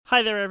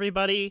Hi there,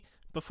 everybody.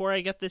 Before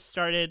I get this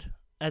started,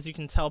 as you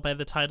can tell by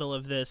the title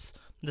of this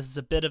is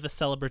a bit of a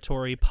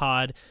celebratory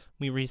pod.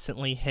 We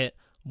recently hit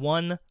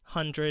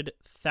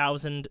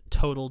 100,000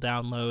 total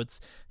downloads.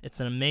 It's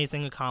an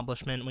amazing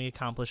accomplishment. We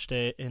accomplished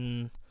it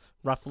in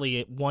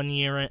roughly 1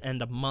 year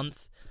and a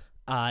month.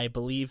 I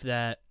believe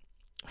that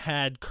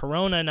had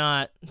Corona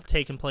not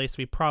taken place,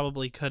 we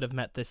probably could have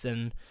met this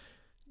in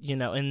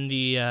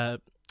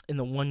the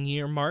 1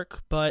 year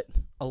mark, but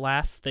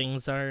alas,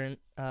 things aren't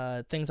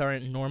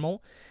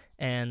normal,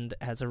 and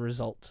as a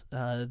result,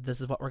 this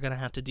is what we're going to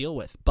have to deal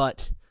with.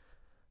 But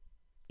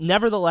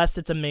nevertheless,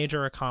 it's a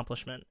major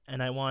accomplishment,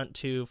 and I want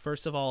to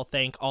first of all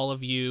thank all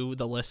of you,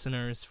 the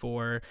listeners,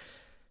 for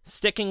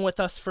sticking with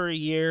us for a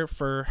year,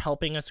 for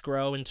helping us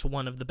grow into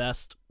one of the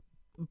best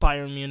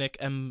Bayern Munich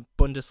and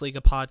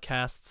Bundesliga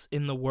podcasts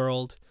in the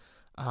world.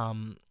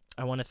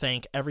 I want to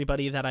thank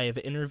everybody that I have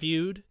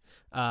interviewed.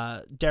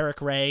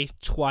 Derek Ray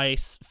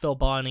twice, Phil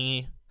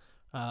Bonney,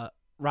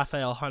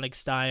 Raphael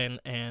Honigstein,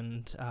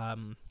 and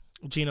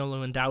Gino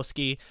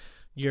Lewandowski.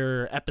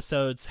 Your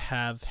episodes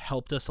have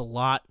helped us a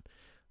lot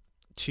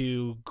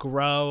to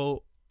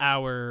grow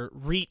our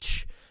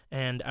reach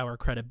and our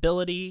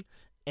credibility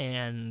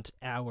and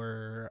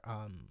our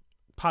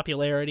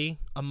popularity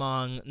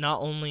among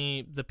not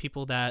only the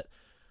people that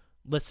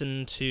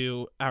listen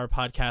to our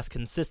podcast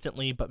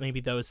consistently, but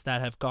maybe those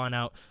that have gone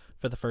out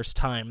for the first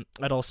time.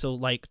 I'd also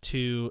like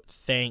to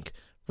thank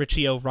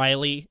Richie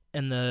O'Reilly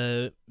and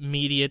the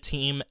media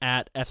team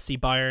at FC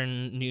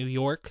Bayern New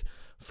York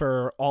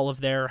for all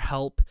of their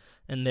help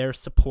and their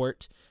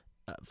support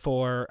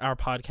for our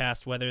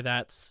podcast, whether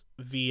that's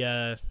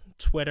via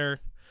Twitter,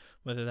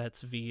 whether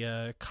that's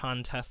via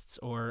contests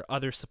or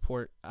other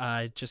support.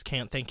 I just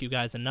can't thank you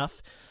guys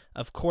enough.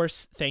 Of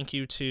course, thank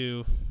you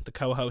to the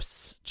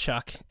co-hosts,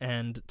 Chuck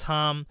and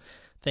Tom.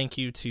 Thank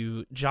you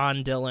to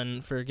John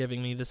Dillon for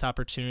giving me this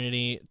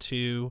opportunity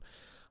to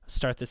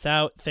start this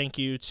out. Thank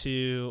you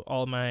to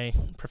all my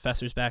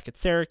professors back at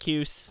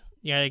Syracuse,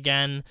 yet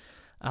again,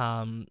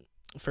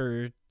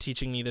 for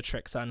teaching me the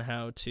tricks on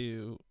how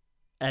to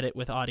edit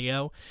with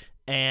audio.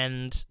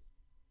 And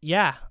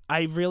yeah,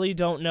 I really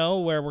don't know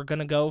where we're going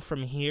to go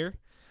from here.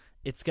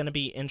 It's going to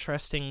be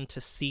interesting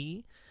to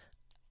see,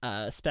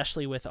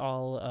 especially with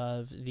all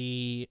of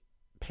the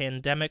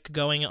pandemic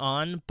going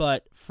on.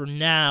 But for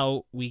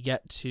now, we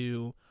get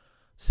to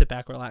sit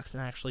back, relax,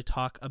 and actually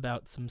talk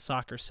about some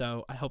soccer.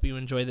 So I hope you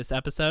enjoy this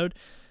episode,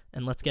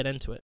 and let's get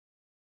into it.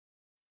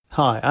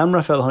 Hi, I'm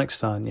Raphael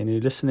Honigstein, and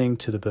you're listening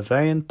to the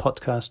Bavarian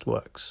Podcast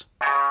Works.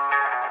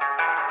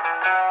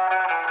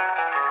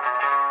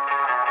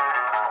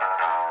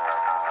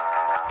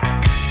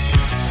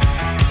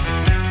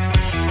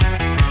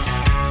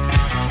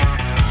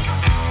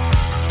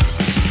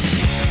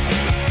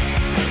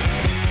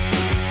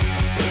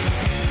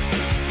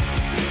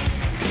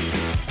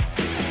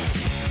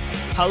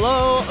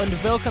 Hello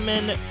and welcome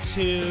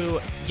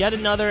to yet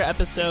another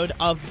episode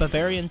of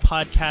Bavarian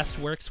Podcast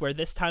Works, where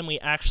this time we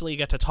actually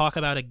get to talk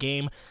about a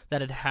game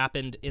that had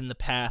happened in the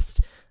past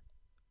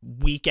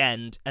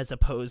weekend as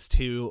opposed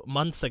to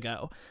months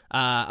ago.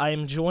 I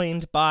am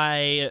joined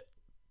by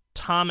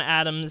Tom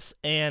Adams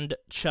and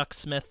Chuck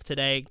Smith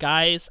today.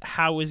 Guys,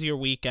 how was your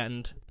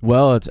weekend?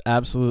 Well, it's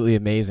absolutely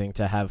amazing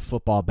to have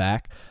football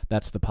back.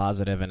 That's the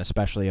positive, and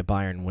especially a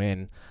Bayern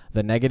win.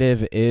 The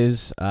negative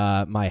is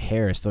my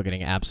hair is still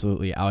getting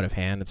absolutely out of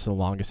hand. It's the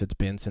longest it's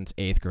been since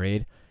 8th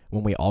grade,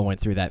 when we all went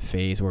through that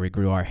phase where we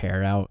grew our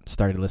hair out,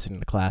 started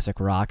listening to classic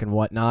rock and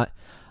whatnot.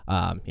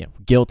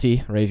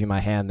 Guilty, raising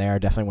my hand there.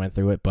 Definitely went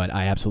through it, but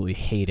I absolutely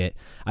hate it.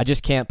 I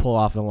just can't pull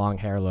off the long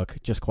hair look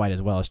just quite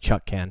as well as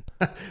Chuck can.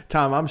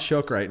 Tom, I'm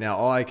shook right now.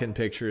 All I can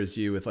picture is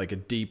you with like a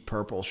deep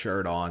purple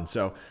shirt on.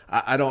 So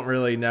I don't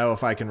really know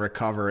if I can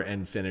recover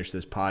and finish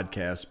this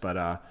podcast,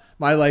 but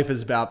my life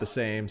is about the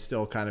same.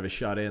 Still kind of a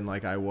shut-in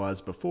like I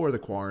was before the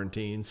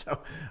quarantine. So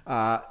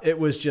it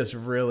was just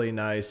really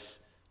nice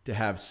to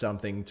have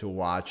something to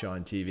watch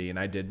on TV, and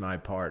I did my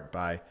part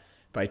by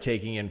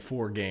taking in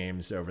 4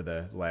 games over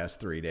the last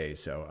 3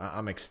 days. So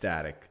I'm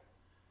ecstatic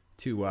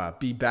to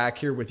be back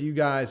here with you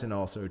guys and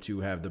also to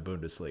have the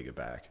Bundesliga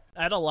back.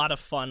 I had a lot of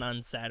fun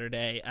on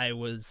Saturday. I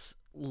was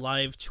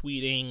live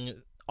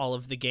tweeting all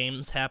of the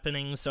games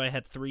happening, so I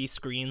had 3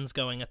 screens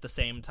going at the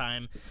same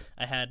time.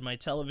 I had my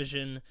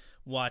television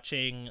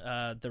watching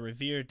the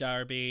Revier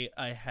Derby.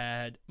 I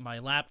had my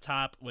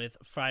laptop with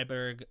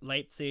Freiburg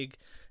Leipzig,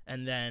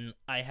 and then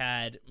I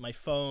had my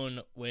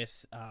phone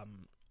with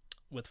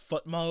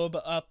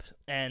FootMob up,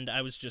 and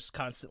I was just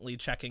constantly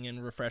checking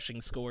and refreshing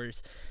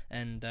scores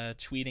and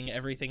tweeting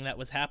everything that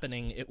was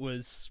happening. It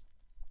was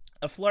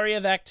a flurry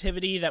of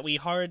activity that we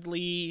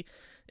hardly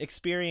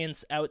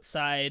experience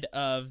outside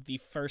of the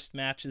first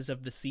matches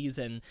of the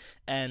season,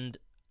 and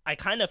I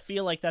kind of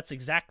feel like that's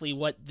exactly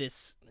what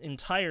this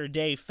entire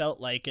day felt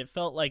like. It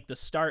felt like the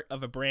start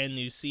of a brand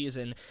new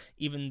season,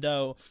 even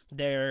though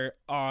there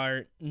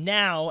are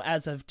now,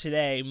 as of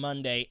today,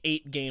 Monday,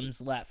 8 games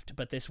left.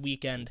 But this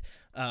weekend,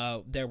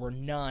 there were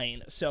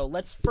 9. So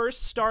let's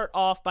first start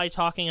off by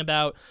talking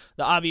about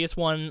the obvious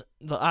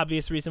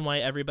reason why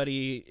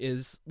everybody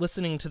is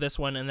listening to this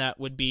one, and that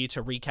would be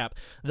to recap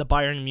the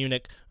Bayern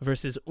Munich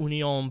versus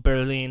Union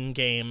Berlin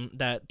game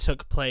that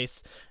took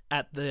place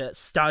at the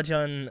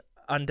Stadion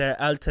an der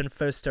Alten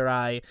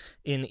Försterei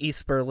in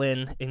East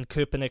Berlin in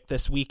Köpenick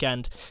this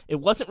weekend. It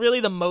wasn't really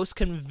the most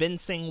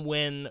convincing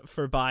win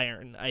for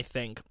Bayern, I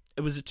think.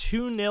 It was a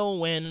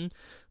 2-0 win,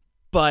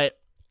 but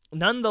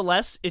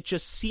nonetheless, it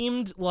just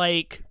seemed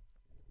like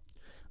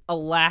a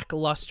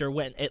lackluster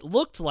win. It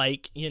looked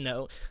like,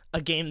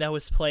 a game that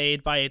was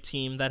played by a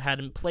team that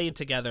hadn't played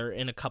together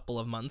in a couple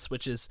of months,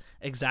 which is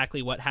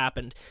exactly what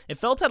happened. It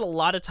felt at a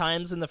lot of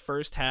times in the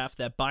first half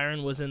that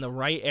Bayern was in the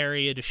right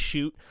area to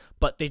shoot,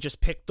 but they just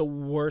picked the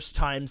worst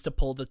times to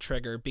pull the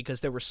trigger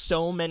because there were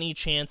so many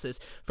chances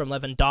from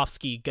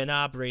Lewandowski,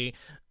 Gnabry,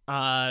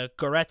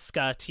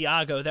 Goretzka,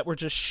 Thiago that were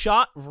just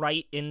shot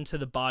right into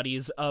the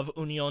bodies of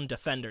Union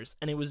defenders,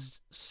 and it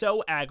was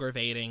so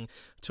aggravating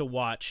to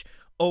watch.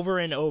 Over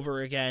and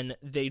over again,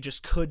 they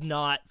just could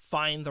not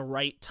find the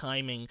right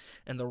timing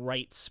and the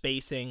right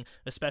spacing,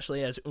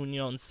 especially as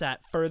Union sat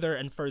further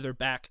and further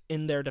back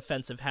in their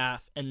defensive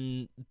half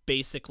and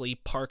basically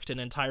parked an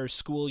entire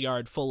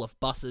schoolyard full of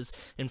buses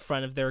in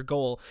front of their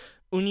goal.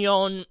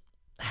 Union,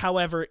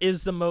 however,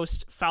 is the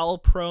most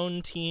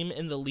foul-prone team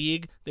in the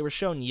league. They were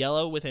shown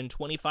yellow within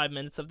 25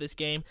 minutes of this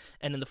game,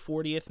 and in the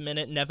 40th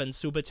minute, Neven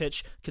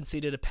Subotic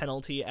conceded a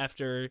penalty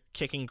after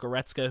kicking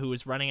Goretzka, who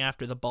was running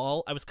after the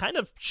ball. I was kind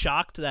of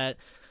shocked that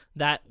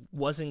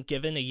wasn't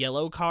given a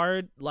yellow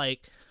card.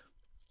 Like,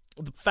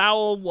 the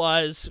foul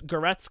was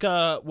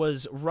Goretzka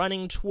was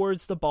running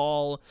towards the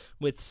ball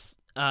with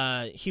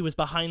he was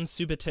behind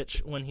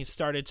Subotic when he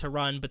started to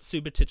run, but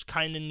Subotic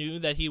kind of knew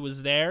that he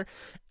was there,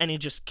 and he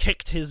just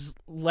kicked his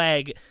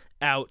leg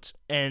out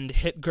and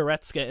hit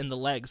Goretzka in the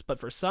legs. But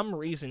for some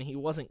reason, he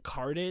wasn't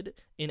carded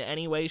in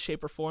any way,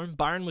 shape, or form.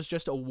 Bayern was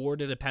just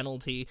awarded a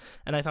penalty,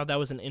 and I thought that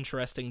was an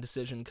interesting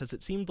decision because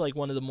it seemed like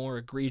one of the more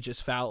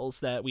egregious fouls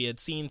that we had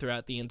seen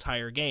throughout the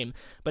entire game.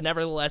 But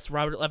nevertheless,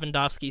 Robert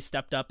Lewandowski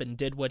stepped up and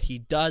did what he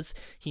does.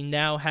 He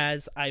now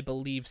has, I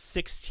believe,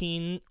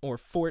 16 or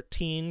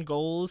 14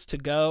 goals to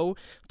go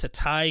to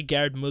tie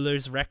Gerd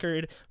Muller's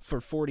record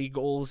for 40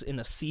 goals in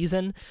a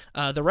season.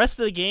 The rest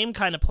of the game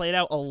kind of played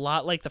out a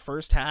lot like the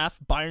first half.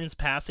 Bayern's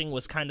passing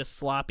was kind of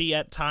sloppy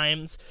at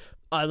times.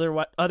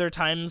 Other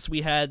times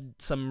we had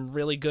some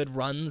really good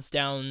runs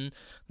down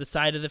the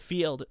side of the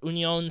field.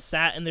 Union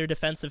sat in their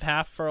defensive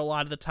half for a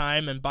lot of the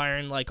time, and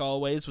Bayern, like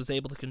always, was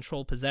able to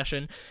control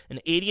possession. An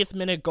 80th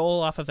minute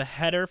goal off of a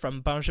header from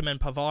Benjamin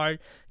Pavard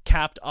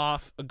capped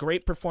off a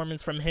great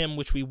performance from him,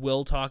 which we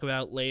will talk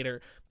about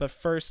later. But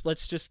first,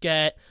 let's just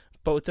get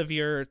both of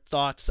your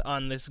thoughts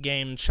on this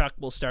game. Chuck,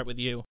 we'll start with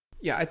you.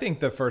 Yeah, I think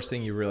the first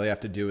thing you really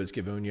have to do is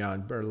give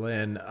Union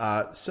Berlin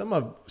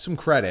some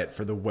credit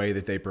for the way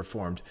that they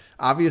performed.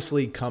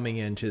 Obviously, coming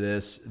into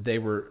this, they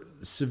were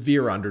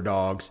severe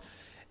underdogs,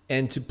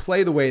 and to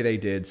play the way they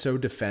did, so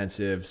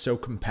defensive, so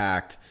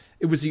compact,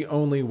 it was the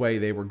only way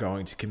they were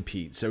going to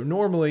compete. So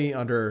normally,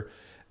 under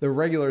the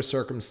regular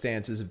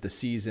circumstances of the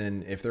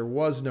season, if there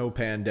was no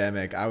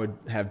pandemic, I would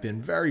have been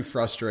very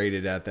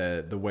frustrated at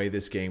the way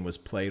this game was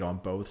played on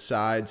both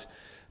sides.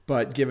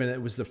 But given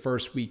it was the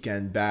first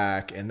weekend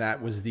back and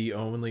that was the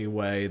only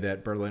way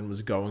that Berlin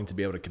was going to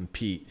be able to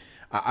compete,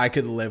 I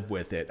could live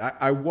with it.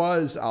 I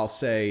was, I'll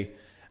say,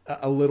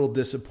 a little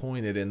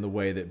disappointed in the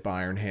way that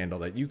Bayern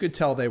handled it. You could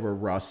tell they were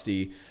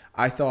rusty.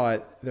 I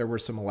thought there were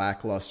some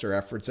lackluster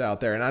efforts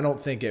out there, and I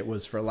don't think it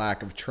was for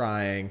lack of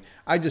trying.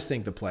 I just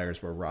think the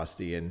players were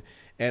rusty. And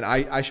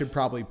I should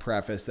probably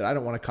preface that I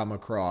don't want to come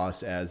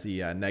across as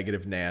the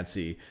negative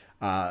Nancy.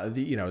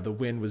 The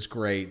win was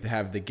great. To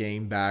have the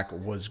game back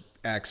was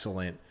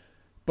excellent.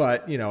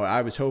 But,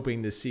 I was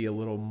hoping to see a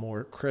little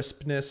more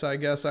crispness, I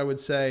guess I would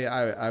say.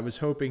 I was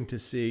hoping to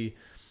see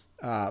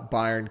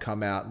Bayern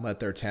come out and let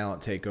their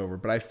talent take over.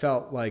 But I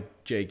felt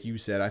like, Jake, you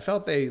said, I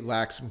felt they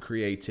lacked some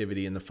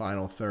creativity in the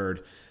final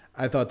third.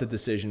 I thought the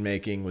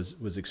decision-making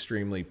was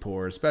extremely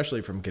poor,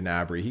 especially from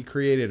Gnabry. He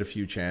created a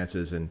few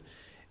chances, and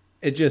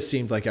it just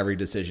seemed like every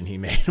decision he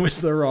made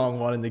was the wrong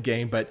one in the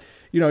game. But,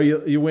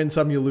 you win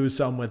some, you lose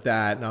some with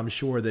that. And I'm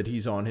sure that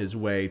he's on his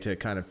way to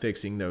kind of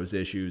fixing those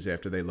issues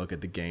after they look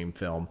at the game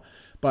film.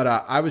 But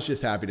I was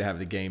just happy to have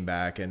the game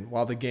back. And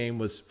while the game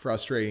was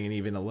frustrating and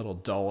even a little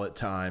dull at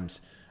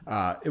times,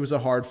 it was a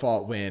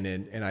hard-fought win.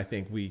 And I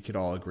think we could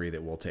all agree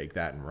that we'll take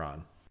that and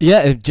run.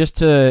 Yeah, just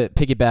to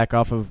piggyback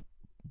off of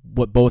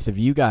what both of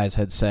you guys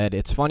had said,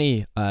 it's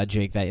funny,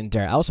 Jake, that in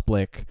Der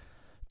Ausblick,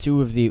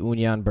 two of the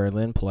Union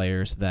Berlin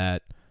players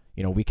that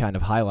we kind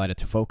of highlighted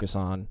to focus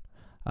on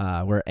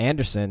were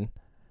Anderson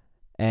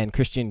and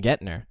Christian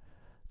Gentner,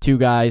 two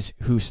guys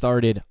who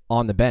started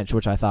on the bench,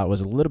 which I thought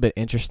was a little bit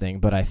interesting.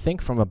 But I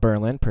think from a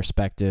Berlin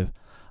perspective,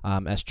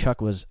 as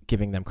Chuck was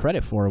giving them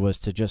credit for, was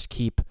to just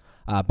keep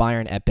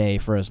Bayern at bay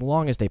for as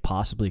long as they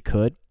possibly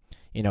could,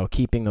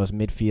 keeping those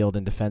midfield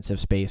and defensive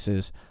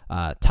spaces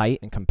tight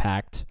and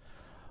compact,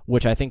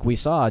 which I think we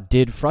saw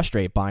did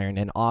frustrate Bayern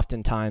and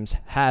oftentimes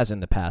has in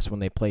the past when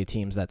they play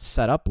teams that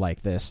set up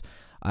like this.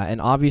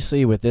 And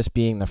obviously with this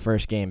being the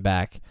first game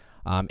back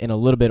in a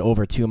little bit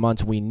over 2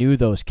 months, we knew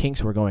those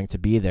kinks were going to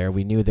be there.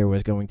 We knew there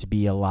was going to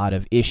be a lot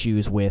of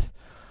issues with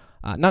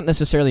not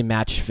necessarily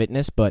match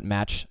fitness, but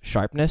match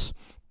sharpness.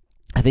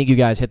 I think you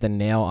guys hit the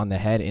nail on the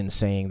head in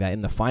saying that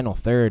in the final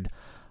third,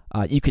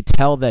 you could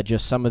tell that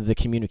just some of the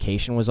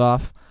communication was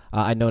off.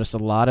 I noticed a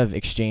lot of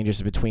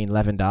exchanges between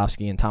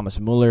Lewandowski and Thomas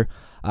Müller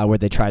where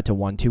they tried to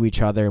 1-2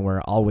 each other and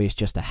were always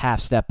just a half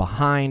step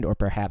behind, or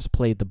perhaps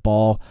played the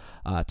ball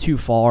too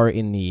far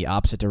in the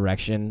opposite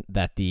direction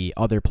that the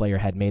other player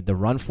had made the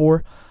run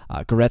for.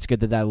 Goretzka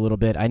did that a little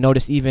bit. I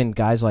noticed even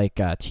guys like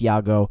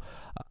Thiago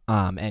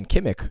and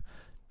Kimmich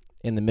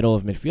in the middle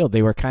of midfield,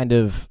 they were kind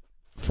of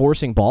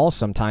forcing balls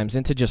sometimes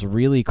into just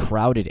really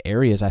crowded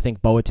areas. I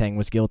think Boateng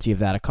was guilty of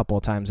that a couple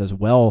of times as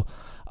well,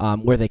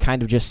 where they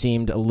kind of just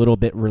seemed a little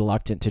bit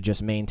reluctant to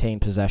just maintain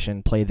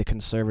possession, play the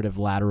conservative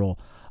lateral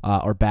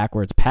or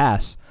backwards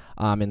pass,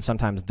 and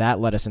sometimes that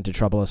led us into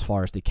trouble as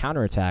far as the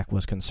counterattack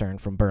was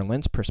concerned from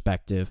Berlin's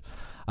perspective.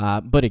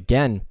 But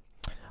again,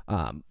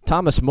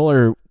 Thomas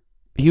Müller,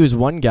 he was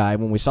one guy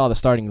when we saw the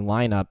starting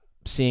lineup,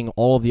 seeing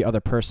all of the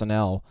other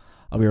personnel,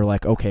 we were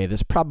like, okay,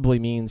 this probably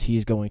means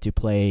he's going to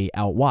play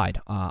out wide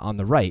on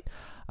the right,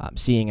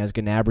 seeing as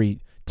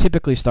Gnabry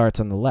typically starts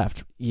on the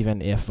left,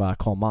 even if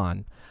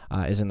Coleman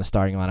is in the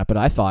starting lineup. But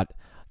I thought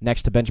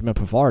next to Benjamin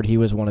Pavard, he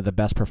was one of the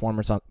best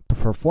performers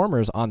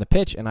on the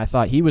pitch, and I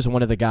thought he was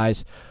one of the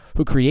guys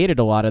who created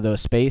a lot of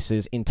those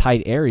spaces in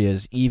tight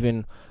areas,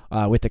 even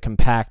with the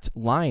compact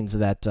lines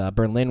that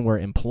Berlin were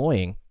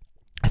employing.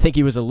 I think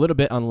he was a little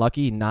bit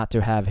unlucky not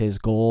to have his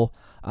goal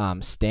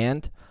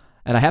stand.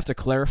 And I have to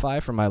clarify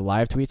from my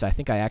live tweets, I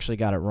think I actually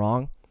got it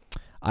wrong.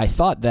 I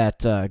thought that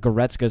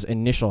Goretzka's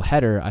initial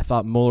header, I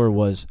thought Müller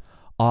was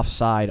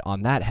offside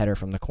on that header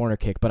from the corner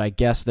kick, but I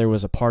guess there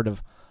was a part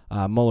of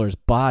Muller's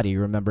body.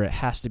 Remember, it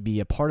has to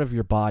be a part of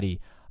your body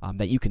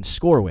that you can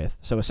score with.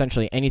 So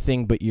essentially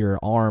anything but your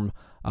arm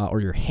or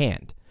your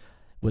hand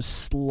was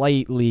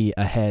slightly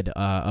ahead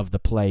of the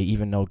play,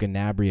 even though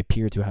Gnabry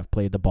appeared to have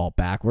played the ball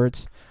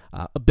backwards.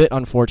 A bit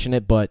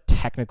unfortunate, but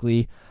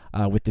technically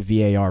with the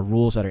VAR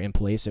rules that are in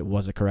place, it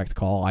was a correct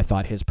call. I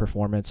thought his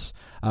performance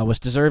was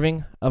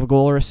deserving of a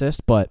goal or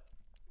assist, but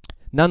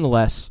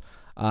nonetheless,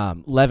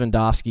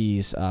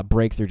 Lewandowski's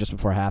breakthrough just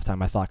before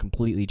halftime, I thought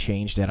completely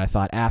changed it. I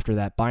thought after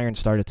that, Bayern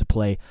started to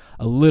play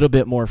a little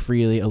bit more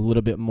freely, a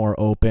little bit more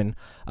open.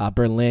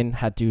 Berlin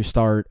had to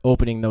start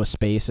opening those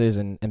spaces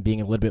and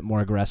being a little bit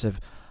more aggressive,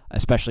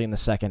 especially in the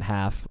second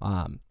half.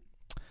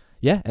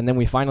 And then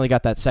we finally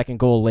got that second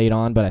goal late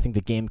on, but I think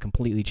the game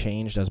completely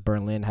changed as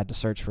Berlin had to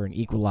search for an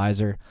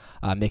equalizer,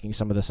 making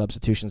some of the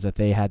substitutions that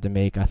they had to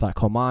make. I thought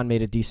Coman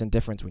made a decent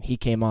difference when he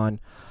came on,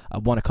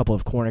 won a couple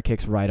of corner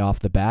kicks right off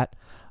the bat.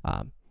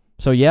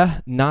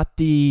 Not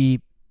the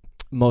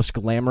most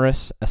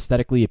glamorous,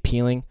 aesthetically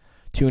appealing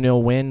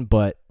 2-0 win,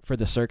 but for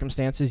the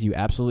circumstances, you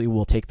absolutely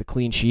will take the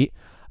clean sheet,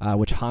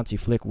 which Hansi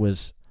Flick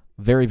was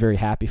very, very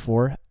happy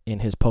for in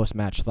his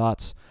post-match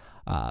thoughts.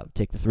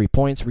 Take the 3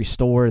 points,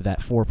 restore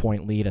that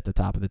 4-point lead at the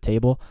top of the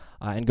table,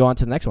 and go on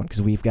to the next one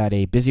because we've got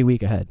a busy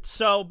week ahead.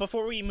 So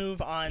before we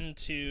move on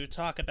to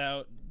talk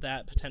about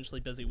that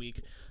potentially busy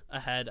week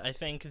ahead, I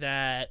think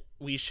that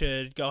we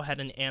should go ahead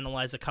and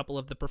analyze a couple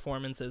of the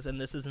performances, and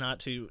this is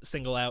not to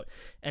single out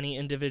any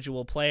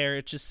individual player.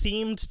 It just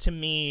seemed to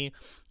me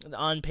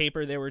on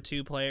paper there were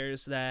two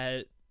players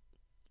that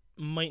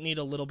might need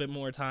a little bit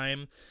more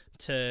time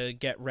to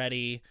get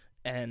ready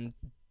and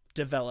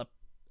develop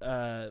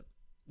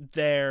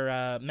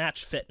their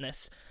match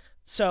fitness.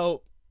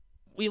 So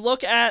we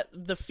look at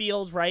the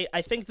field, right?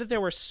 I think that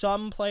there were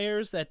some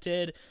players that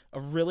did a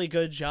really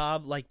good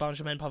job, like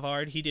Benjamin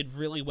Pavard. He did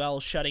really well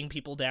shutting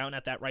people down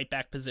at that right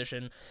back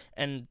position.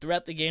 And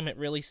throughout the game, it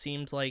really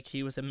seemed like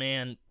he was a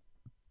man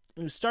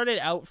who started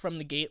out from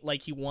the gate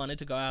like he wanted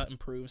to go out and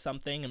prove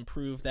something and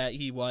prove that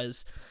he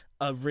was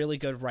a really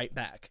good right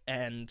back.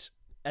 And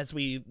as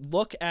we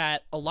look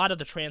at a lot of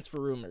the transfer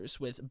rumors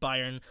with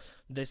Bayern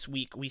this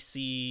week, we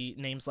see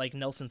names like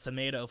Nelson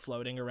Semedo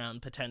floating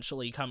around,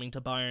 potentially coming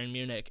to Bayern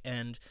Munich,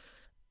 and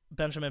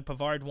Benjamin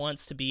Pavard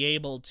wants to be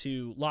able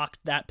to lock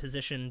that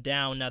position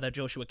down now that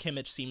Joshua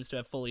Kimmich seems to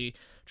have fully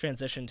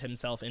transitioned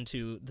himself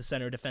into the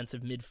center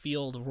defensive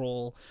midfield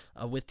role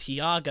with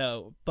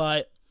Thiago.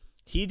 But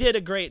he did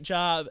a great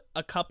job.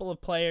 A couple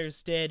of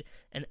players did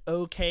an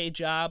okay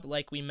job,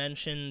 like we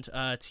mentioned,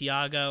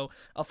 Thiago.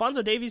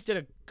 Alphonso Davies did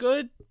a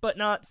good but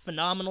not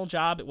phenomenal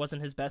job. It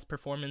wasn't his best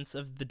performance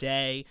of the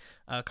day.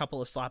 A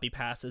couple of sloppy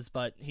passes,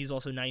 but he's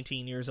also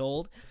 19 years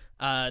old.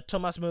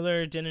 Thomas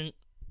Müller didn't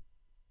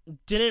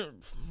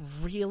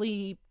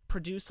really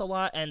produce a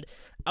lot, and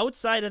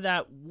outside of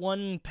that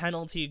one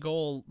penalty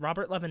goal,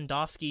 Robert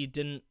Lewandowski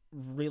didn't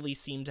really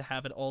seem to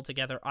have it all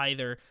together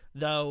either,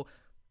 though,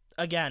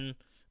 again,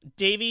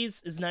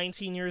 Davies is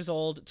 19 years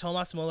old.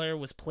 Thomas Muller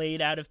was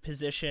played out of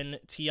position.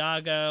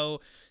 Thiago,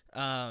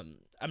 I'm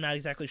not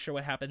exactly sure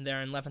what happened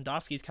there, and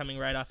Lewandowski's coming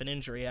right off an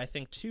injury. I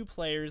think two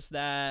players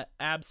that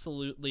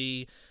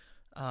absolutely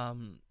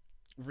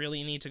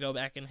really need to go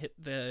back and hit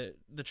the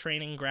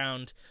training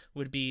ground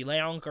would be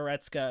Leon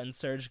Goretzka and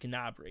Serge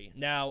Gnabry.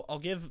 Now, I'll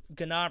give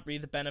Gnabry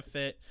the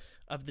benefit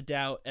of the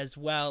doubt as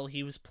well.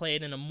 He was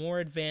played in a more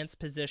advanced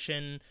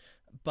position,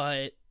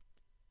 but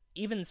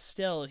even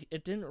still,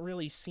 it didn't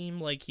really seem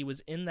like he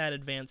was in that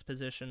advanced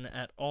position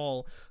at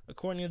all.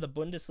 According to the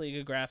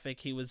Bundesliga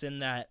graphic, he was in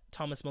that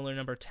Thomas Muller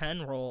number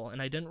 10 role,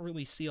 and I didn't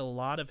really see a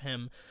lot of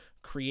him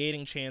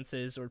creating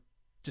chances or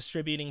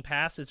distributing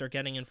passes or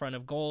getting in front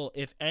of goal.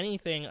 If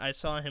anything, I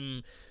saw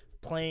him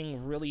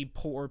playing really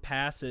poor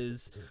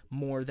passes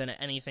more than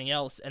anything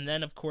else. And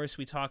then, of course,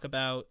 we talk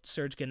about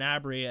Serge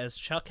Gnabry, as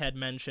Chuck had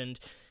mentioned.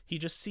 He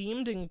just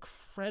seemed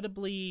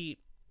incredibly,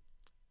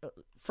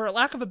 for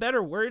lack of a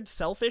better word,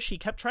 selfish. He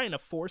kept trying to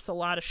force a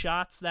lot of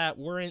shots that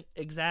weren't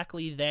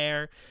exactly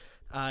there.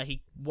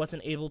 He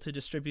wasn't able to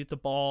distribute the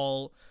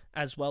ball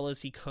as well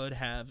as he could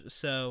have.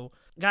 So,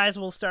 guys,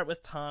 we'll start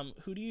with Tom.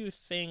 Who do you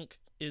think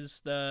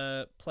is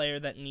the player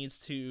that needs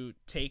to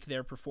take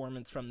their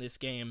performance from this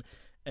game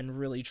and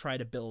really try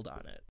to build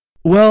on it?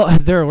 Well,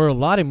 there were a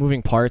lot of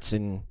moving parts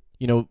in,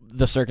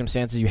 the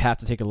circumstances. You have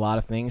to take a lot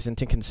of things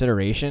into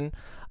consideration,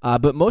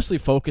 but mostly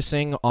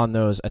focusing on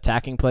those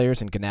attacking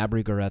players in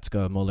Gnabry,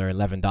 Goretzka, Muller, and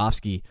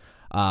Lewandowski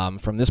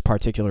from this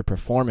particular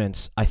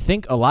performance. I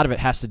think a lot of it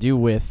has to do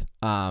with,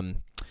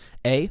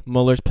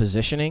 Muller's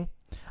positioning.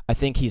 I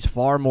think he's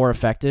far more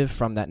effective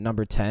from that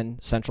number 10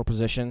 central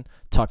position,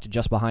 tucked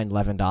just behind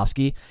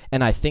Lewandowski,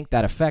 and I think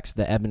that affects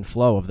the ebb and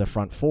flow of the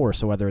front four.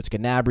 So whether it's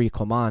Gnabry,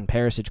 Coman,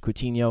 Perisic,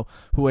 Coutinho,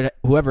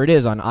 whoever it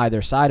is on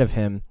either side of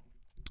him,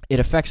 it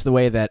affects the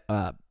way that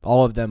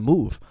all of them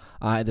move,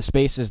 the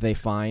spaces they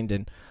find,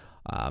 and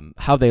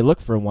how they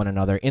look for one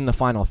another in the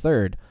final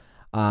third.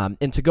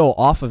 And to go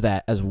off of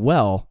that as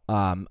well,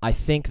 I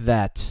think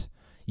that,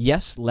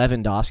 yes,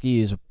 Lewandowski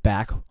is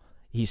back.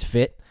 He's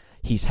fit.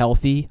 He's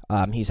healthy.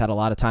 He's had a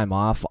lot of time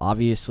off.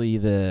 Obviously,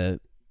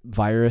 the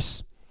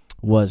virus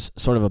was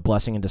sort of a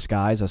blessing in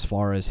disguise as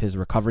far as his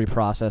recovery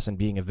process and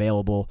being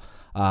available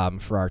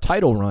for our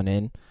title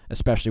run-in,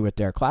 especially with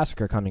Der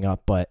Klassiker coming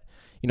up. But,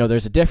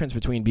 there's a difference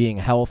between being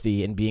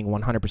healthy and being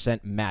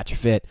 100% match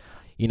fit.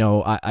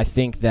 I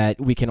think that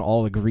we can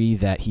all agree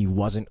that he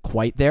wasn't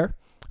quite there.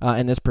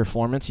 In this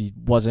performance, he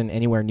wasn't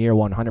anywhere near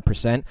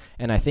 100%,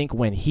 and I think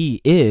when he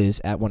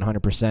is at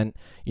 100%,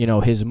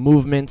 his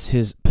movements,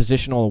 his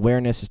positional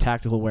awareness, his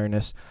tactical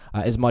awareness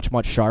is much,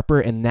 much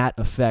sharper, and that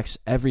affects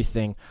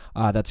everything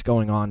that's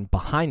going on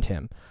behind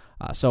him.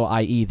 So,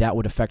 i.e., that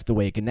would affect the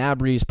way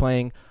Gnabry is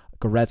playing,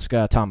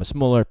 Goretzka, Thomas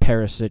Muller,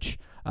 Perisic,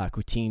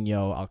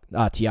 Coutinho,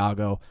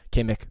 Thiago,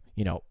 Kimmich,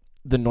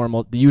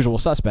 the usual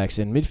suspects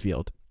in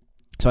midfield.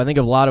 So I think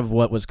a lot of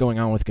what was going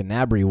on with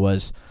Gnabry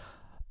was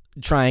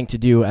trying to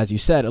do, as you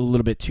said, a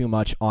little bit too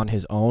much on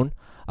his own,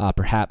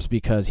 perhaps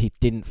because he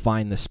didn't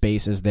find the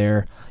spaces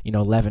there.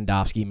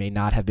 Lewandowski may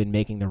not have been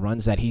making the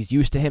runs that he's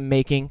used to him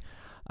making,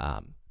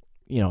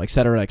 et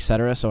cetera, et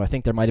cetera. So I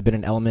think there might have been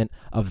an element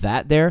of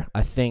that there.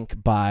 I think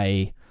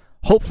I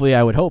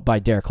would hope by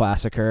Der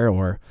Klassiker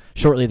or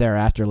shortly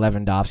thereafter,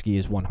 Lewandowski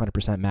is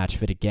 100% match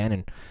fit again,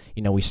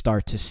 and, we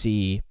start to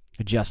see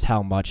just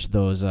how much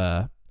those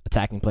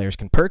attacking players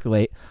can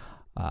percolate,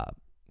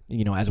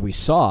 as we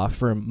saw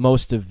for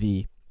most of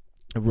the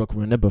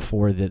Rückrunde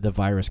before the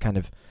virus kind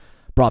of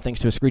brought things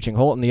to a screeching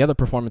halt. And the other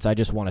performance I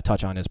just want to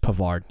touch on is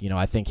Pavard.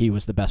 I think he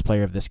was the best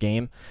player of this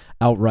game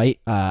outright.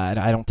 And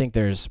I don't think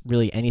there's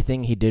really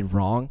anything he did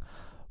wrong.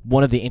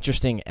 One of the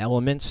interesting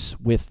elements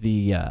with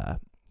the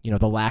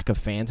lack of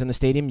fans in the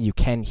stadium, you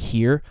can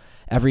hear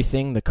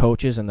everything the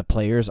coaches and the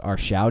players are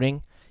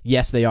shouting.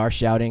 Yes, they are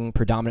shouting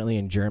predominantly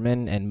in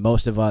German, and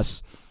most of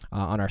us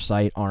on our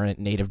site aren't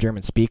native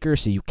German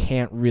speakers, so you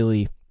can't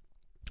really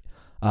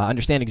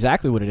understand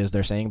exactly what it is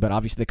they're saying, but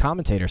obviously the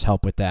commentators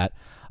help with that.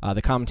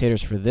 The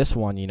commentators for this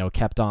one,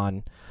 kept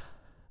on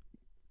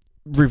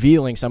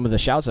revealing some of the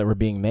shouts that were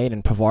being made,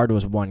 and Pavard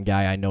was one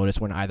guy I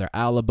noticed when either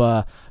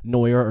Alaba,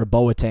 Neuer, or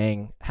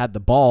Boateng had the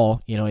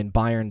ball, in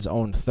Bayern's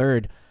own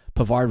third.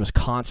 Pavard was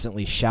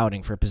constantly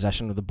shouting for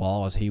possession of the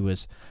ball as he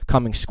was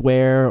coming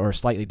square or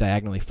slightly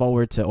diagonally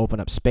forward to open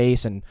up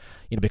space and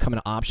become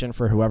an option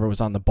for whoever was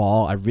on the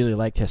ball. I really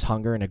liked his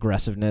hunger and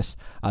aggressiveness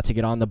to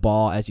get on the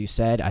ball. As you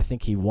said, I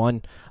think he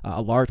won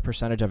a large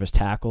percentage of his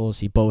tackles.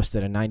 He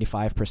boasted a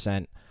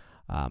 95%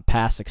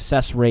 pass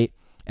success rate.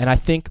 And I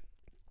think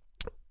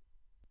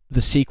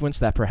the sequence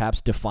that perhaps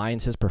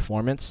defines his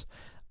performance,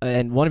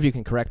 and one of you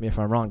can correct me if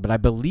I'm wrong, but I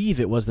believe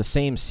it was the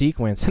same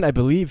sequence, and I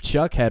believe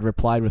Chuck had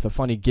replied with a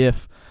funny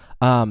gif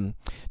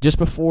just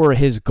before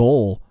his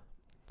goal,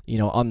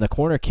 on the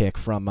corner kick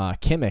from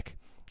Kimmich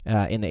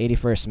in the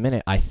 81st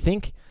minute. I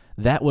think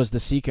that was the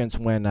sequence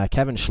when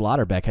Kevin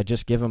Schlotterbeck had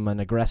just given him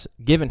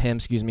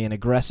an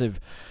aggressive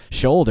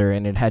shoulder,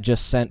 and it had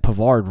just sent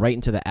Pavard right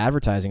into the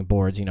advertising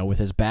boards, with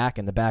his back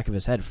and the back of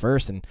his head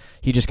first, and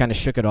he just kind of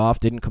shook it off,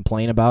 didn't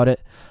complain about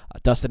it,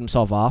 dusted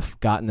himself off,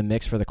 got in the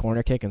mix for the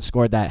corner kick, and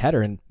scored that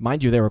header. And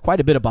mind you, there were quite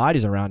a bit of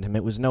bodies around him.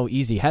 It was no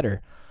easy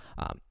header.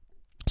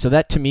 So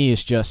that to me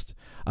is just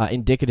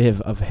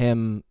indicative of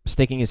him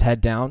sticking his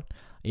head down,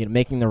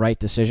 making the right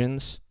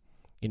decisions,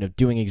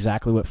 doing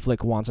exactly what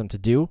Flick wants him to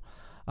do,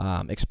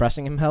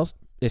 expressing himself,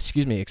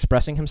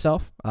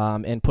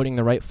 and putting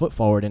the right foot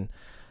forward. And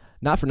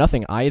not for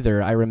nothing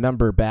either, I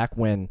remember back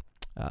when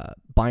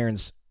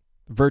Bayern's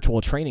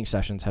virtual training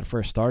sessions had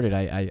first started,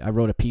 I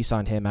wrote a piece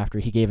on him after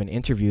he gave an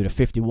interview to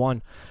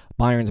 51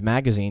 Bayern's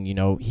magazine.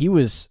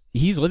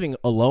 He's living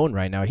alone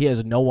right now. He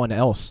has no one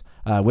else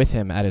with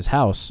him at his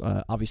house,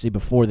 obviously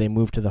before they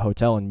moved to the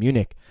hotel in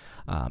Munich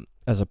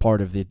as a part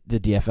of the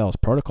DFL's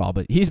protocol.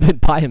 But he's been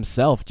by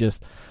himself,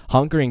 just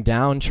hunkering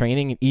down,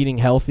 training and eating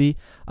healthy.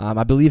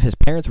 I believe his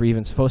parents were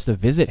even supposed to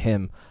visit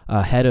him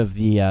ahead of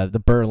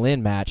the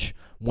Berlin match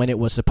when it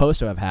was supposed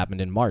to have happened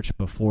in March,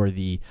 before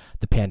the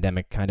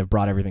pandemic kind of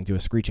brought everything to a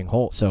screeching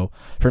halt. So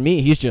for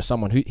me, he's just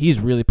someone he's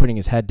really putting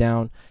his head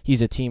down.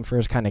 He's a team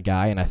first kind of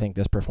guy, and I think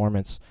this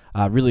performance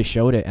really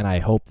showed it, and I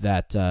hope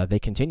that they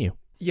continue.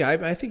 Yeah,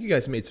 I think you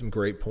guys made some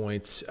great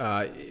points.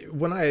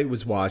 When I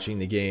was watching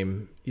the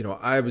game,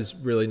 I was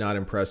really not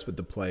impressed with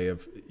the play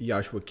of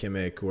Joshua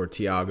Kimmich or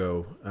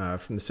Thiago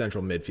from the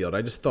central midfield.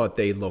 I just thought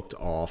they looked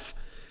off.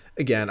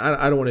 Again,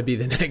 I don't want to be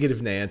the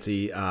negative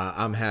Nancy.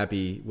 I'm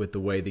happy with the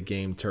way the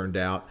game turned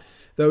out.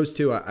 Those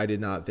two I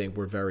did not think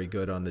were very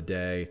good on the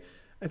day.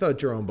 I thought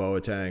Jerome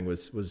Boateng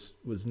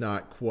was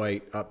not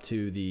quite up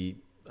to the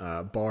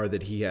bar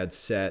that he had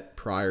set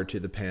prior to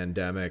the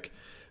pandemic.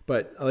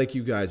 But like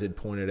you guys had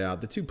pointed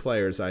out, the two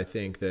players I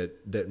think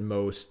that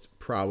most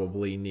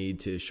probably need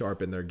to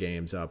sharpen their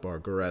games up are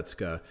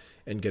Goretzka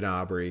and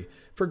Gnabry.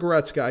 For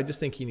Goretzka, I just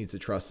think he needs to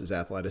trust his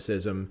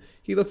athleticism.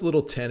 He looked a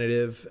little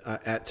tentative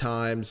at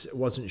times,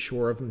 wasn't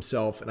sure of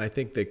himself, and I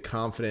think the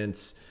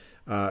confidence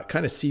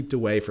kind of seeped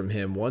away from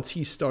him once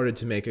he started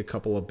to make a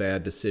couple of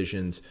bad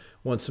decisions.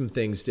 Once some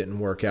things didn't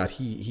work out,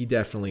 he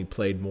definitely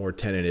played more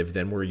tentative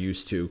than we're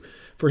used to.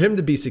 For him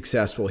to be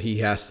successful, he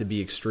has to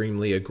be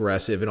extremely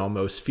aggressive and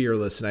almost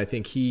fearless. And I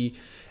think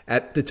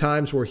at the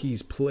times where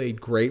he's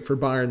played great for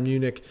Bayern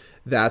Munich,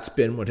 that's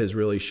been what has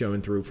really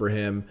shown through for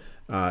him.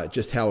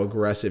 Just how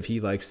aggressive he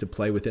likes to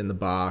play within the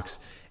box,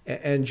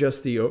 and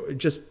just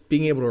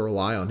being able to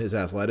rely on his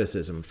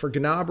athleticism. For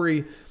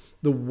Gnabry,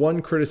 the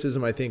one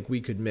criticism I think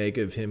we could make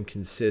of him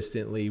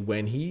consistently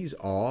when he's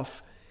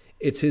off,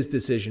 it's his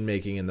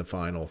decision-making in the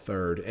final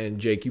third. And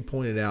Jake, you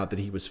pointed out that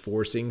he was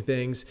forcing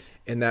things,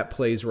 and that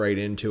plays right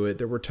into it.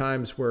 There were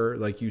times where,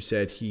 like you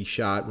said, he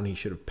shot when he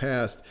should have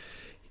passed.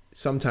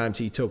 Sometimes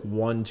he took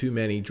one too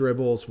many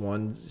dribbles.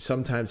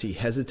 Sometimes he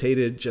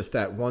hesitated just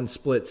that one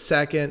split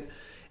second,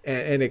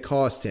 and it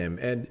cost him.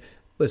 And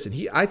listen,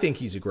 I think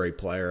he's a great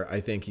player. I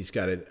think he's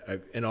got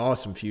an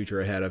awesome future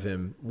ahead of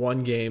him.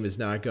 One game is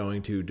not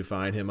going to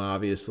define him,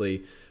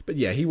 obviously. But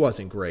yeah, he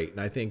wasn't great.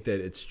 And I think that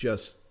it's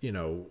just,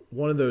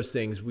 one of those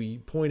things we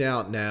point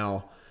out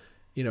now,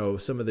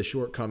 some of the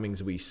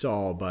shortcomings we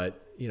saw. But,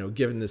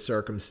 given the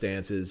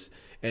circumstances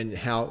and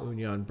how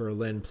Union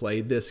Berlin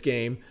played this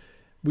game,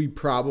 we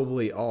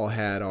probably all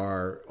had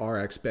our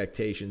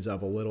expectations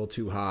up a little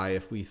too high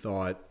if we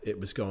thought it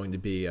was going to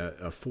be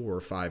a 4 or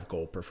 5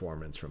 goal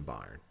performance from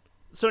Bayern.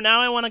 So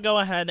now I want to go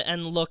ahead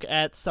and look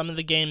at some of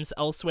the games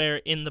elsewhere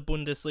in the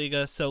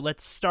Bundesliga. So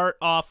let's start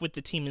off with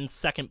the team in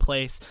second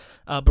place.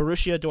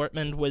 Borussia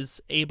Dortmund was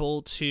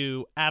able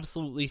to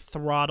absolutely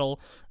throttle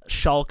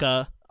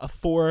Schalke, a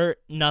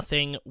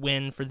 4-0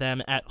 win for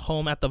them at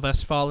home at the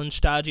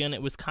Westfalenstadion.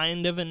 It was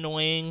kind of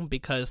annoying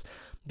because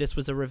this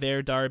was a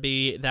Revier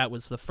derby. That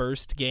was the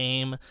first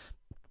game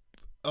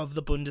of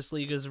the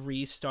Bundesliga's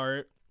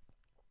restart.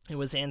 It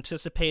was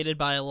anticipated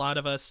by a lot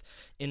of us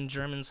in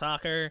German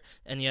soccer,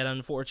 and yet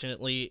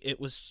unfortunately it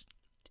was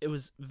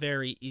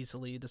very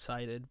easily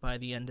decided by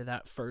the end of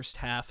that first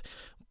half.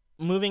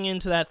 Moving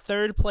into that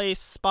third place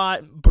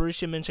spot,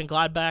 Borussia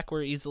Mönchengladbach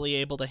were easily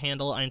able to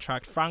handle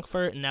Eintracht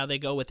Frankfurt, and now they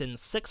go within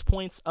 6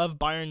 points of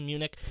Bayern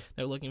Munich.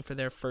 They're looking for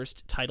their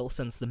first title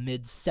since the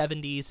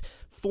mid-70s.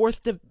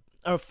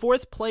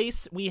 Fourth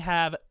place, we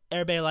have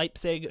RB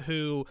Leipzig,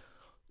 who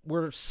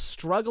were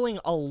struggling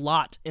a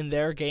lot in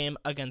their game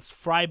against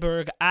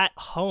Freiburg at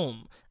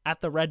home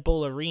at the Red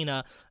Bull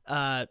Arena.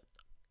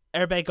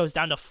 RB goes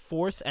down to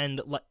 4th,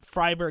 and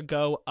Freiburg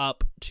go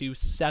up to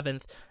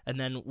 7th. And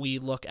then we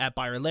look at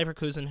Bayer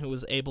Leverkusen, who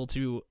was able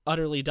to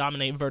utterly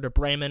dominate Werder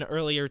Bremen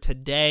earlier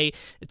today.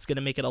 It's going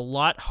to make it a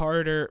lot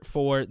harder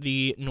for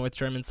the North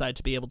German side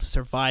to be able to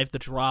survive the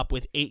drop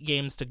with 8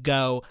 games to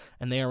go,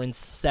 and they are in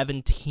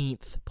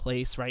 17th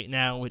place right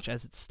now, which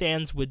as it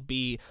stands would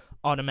be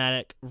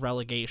automatic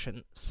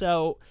relegation.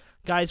 So,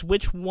 guys,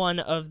 which one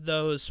of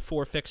those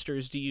 4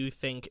 fixtures do you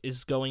think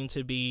is going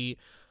to be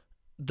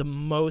the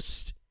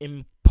most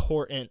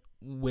important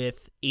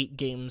with 8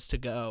 games to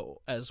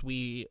go as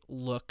we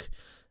look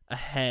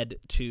ahead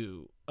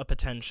to a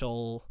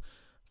potential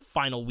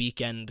final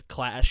weekend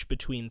clash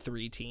between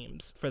three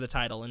teams for the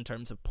title in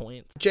terms of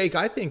points. Jake,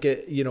 I think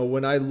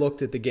when I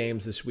looked at the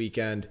games this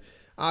weekend,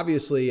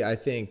 obviously I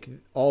think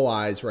all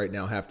eyes right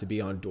now have to be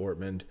on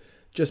Dortmund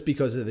just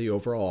because of the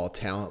overall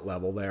talent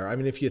level there. I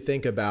mean, if you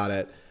think about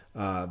it,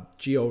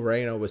 Gio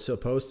Reyna was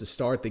supposed to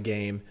start the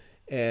game,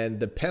 and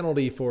the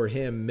penalty for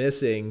him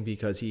missing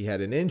because he had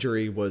an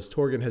injury was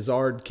Torgan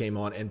Hazard came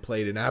on and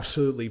played an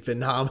absolutely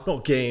phenomenal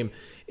game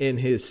in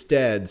his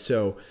stead.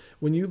 So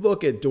when you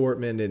look at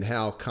Dortmund and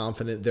how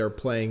confident they're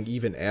playing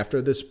even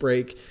after this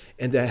break,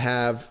 and to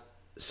have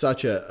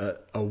such a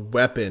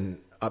weapon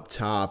up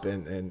top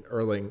and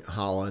Erling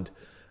Haaland,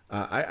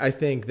 I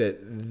think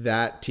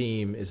that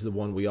team is the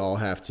one we all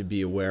have to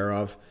be aware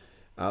of.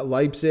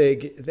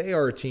 Leipzig, they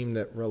are a team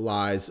that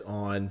relies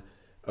on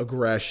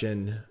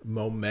aggression,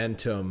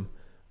 momentum,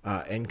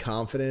 and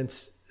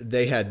confidence.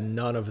 They had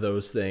none of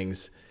those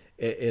things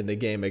in the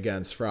game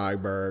against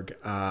Freiburg.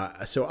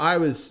 So I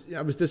was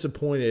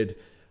disappointed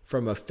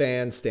from a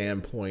fan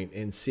standpoint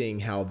in seeing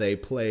how they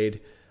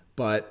played.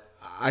 But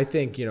I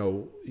think,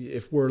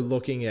 if we're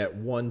looking at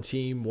one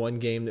team, one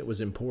game that was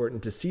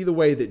important, to see the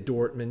way that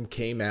Dortmund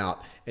came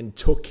out and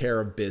took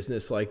care of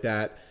business like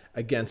that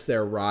against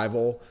their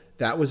rival,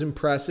 that was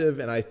impressive.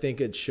 And I think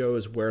it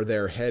shows where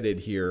they're headed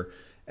here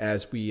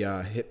as we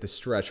hit the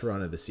stretch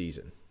run of the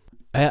season.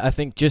 I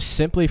think just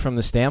simply from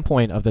the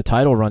standpoint of the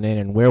title run in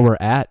and where we're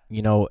at,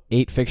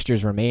 8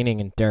 fixtures remaining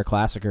and Der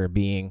Klassiker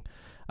being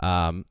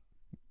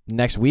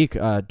next week,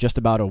 just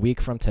about a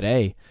week from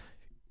today,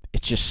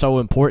 it's just so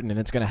important, and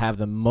it's going to have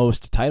the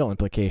most title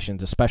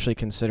implications, especially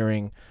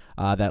considering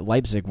that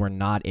Leipzig were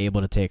not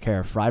able to take care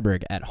of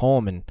Freiburg at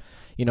home. And,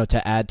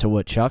 to add to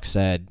what Chuck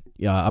said,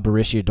 a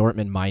Borussia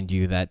Dortmund, mind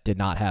you, that did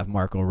not have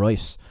Marco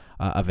Reus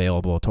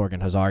available.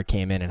 Torgan Hazard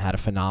came in and had a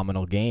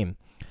phenomenal game.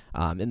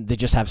 And they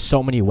just have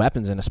so many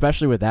weapons, and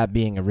especially with that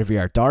being a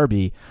Riviera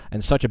derby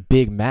and such a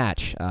big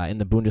match in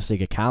the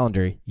Bundesliga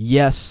calendar,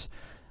 yes,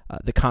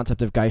 the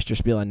concept of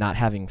Geisterspiel and not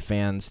having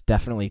fans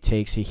definitely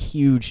takes a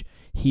huge,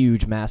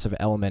 massive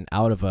element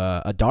out of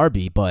a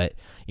derby, but,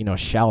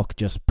 Schalke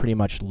just pretty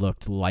much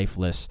looked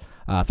lifeless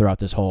throughout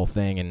this whole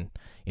thing, and,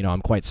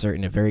 I'm quite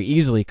certain it very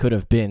easily could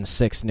have been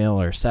 6-0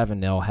 or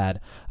 7-0 had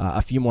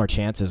a few more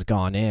chances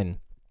gone in,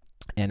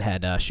 and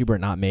had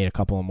Schubert not made a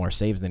couple of more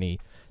saves than he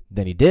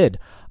did.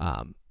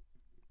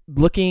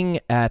 Looking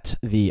at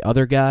the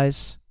other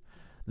guys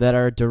that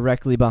are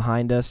directly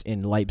behind us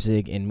in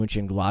Leipzig and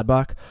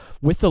Mönchengladbach,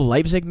 with the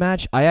Leipzig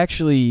match, I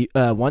actually,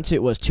 once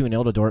it was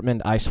 2-0 to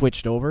Dortmund, I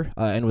switched over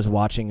and was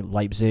watching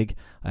Leipzig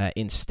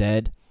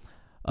instead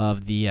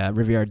of the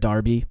Riviera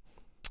derby.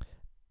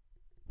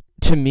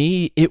 To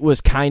me, it was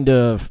kind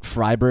of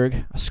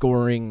Freiburg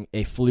scoring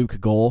a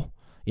fluke goal,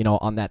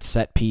 on that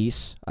set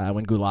piece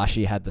when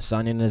Gulaschi had the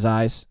sun in his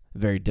eyes.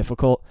 Very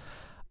difficult.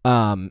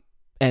 And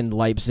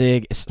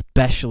Leipzig,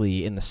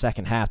 especially in the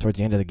second half, towards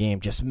the end of the game,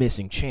 just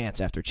missing chance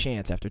after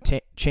chance after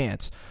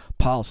chance.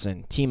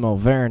 Paulsen,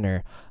 Timo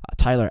Werner,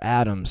 Tyler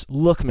Adams,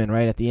 Lookman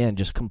right at the end,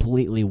 just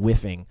completely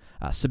whiffing.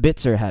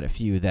 Sabitzer had a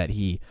few that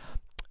he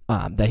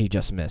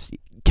just missed.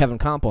 Kevin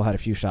Campbell had a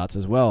few shots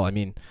as well. I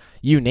mean,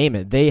 you name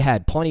it. They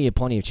had plenty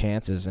of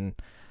chances, and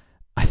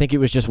I think it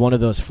was just one of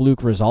those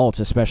fluke results,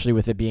 especially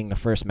with it being the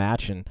first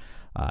match in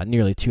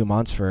nearly 2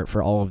 months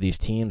for all of these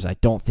teams. I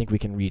don't think we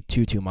can read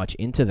too much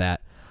into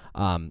that.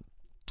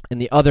 In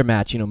the other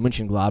match,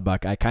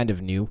 Mönchengladbach, I kind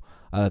of knew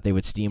that they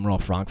would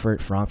steamroll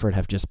Frankfurt. Frankfurt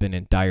have just been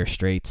in dire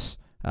straits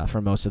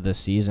for most of this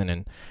season,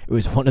 and it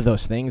was one of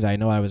those things I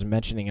know I was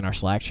mentioning in our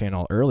Slack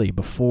channel early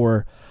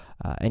before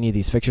any of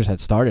these fixtures had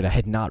started. I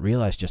had not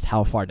realized just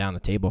how far down the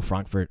table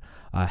Frankfurt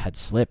had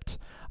slipped.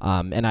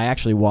 And I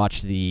actually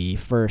watched the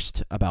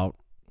first about,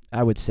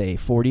 I would say,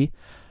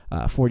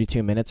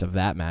 42 minutes of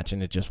that match,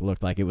 and it just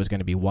looked like it was going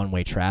to be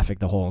one-way traffic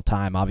the whole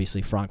time.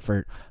 Obviously,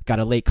 Frankfurt got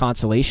a late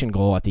consolation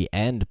goal at the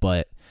end,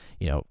 but,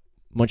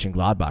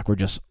 Mönchengladbach were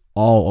just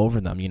all over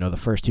them. The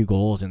first 2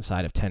 goals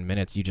inside of 10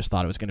 minutes, you just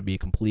thought it was going to be a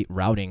complete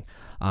routing.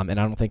 And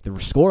I don't think the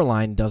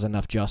scoreline does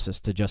enough justice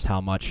to just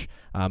how much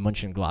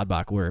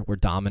Mönchengladbach were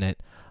dominant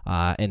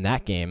in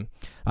that game.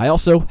 I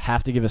also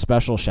have to give a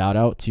special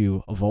shout-out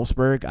to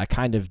Wolfsburg. I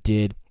kind of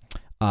did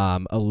a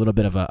little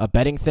bit of a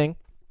betting thing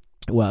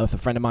with a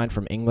friend of mine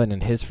from England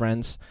and his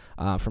friends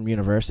from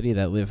university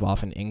that live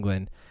off in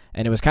England.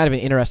 And it was kind of an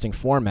interesting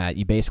format.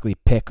 You basically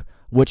pick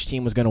which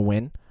team was going to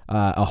win,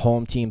 a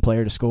home team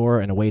player to score,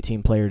 an away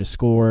team player to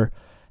score,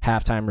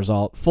 halftime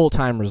result,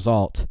 full-time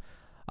result.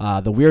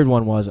 The weird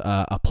one was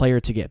a player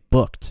to get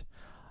booked.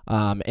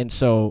 And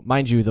so,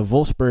 mind you, the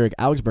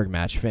Wolfsburg-Augsburg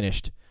match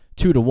finished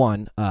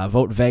 2-1.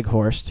 Wout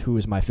Weghorst, who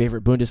is my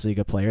favorite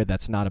Bundesliga player,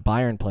 that's not a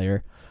Bayern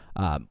player,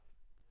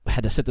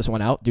 had to sit this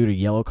one out due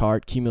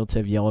to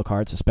cumulative yellow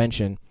card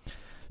suspension.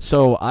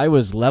 So I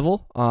was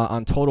level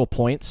on total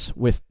points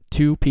with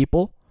 2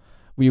 people.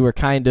 We were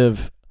kind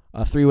of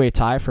a 3-way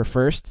tie for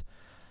first.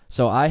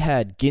 So I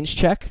had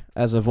Ginczek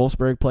as a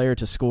Wolfsburg player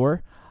to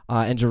score,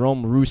 and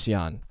Jerome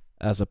Roussian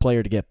as a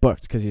player to get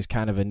booked because he's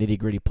kind of a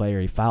nitty-gritty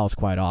player. He fouls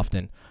quite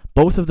often.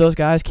 Both of those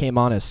guys came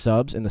on as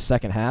subs in the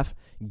second half.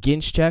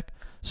 Ginczek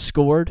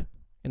scored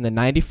in the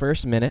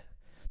 91st minute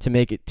to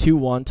make it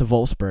 2-1 to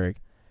Wolfsburg.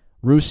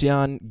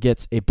 Roussillon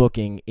gets a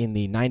booking in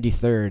the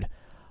 93rd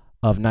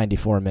of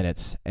 94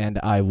 minutes, and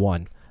I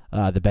won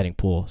the betting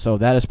pool. So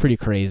that is pretty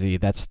crazy.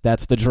 That's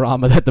the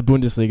drama that the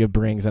Bundesliga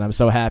brings, and I'm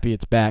so happy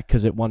it's back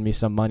because it won me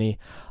some money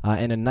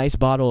and a nice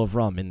bottle of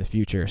rum in the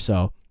future.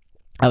 So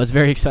I was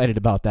very excited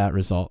about that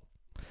result,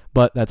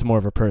 but that's more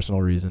of a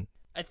personal reason.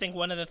 I think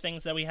one of the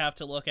things that we have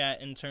to look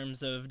at in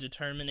terms of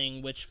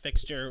determining which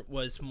fixture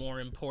was more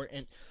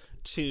important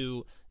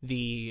to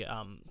the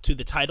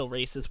title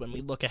races when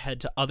we look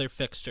ahead to other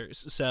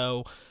fixtures.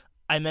 So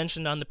I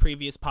mentioned on the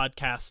previous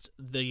podcast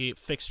the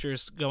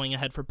fixtures going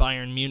ahead for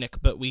Bayern Munich,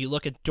 but we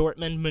look at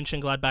Dortmund,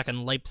 Mönchengladbach,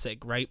 and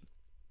Leipzig, right?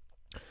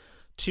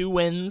 2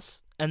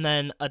 wins and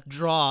then a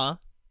draw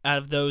out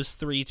of those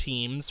 3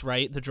 teams,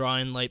 right? The draw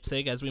in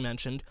Leipzig, as we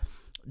mentioned.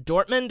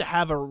 Dortmund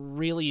have a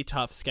really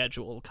tough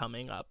schedule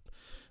coming up.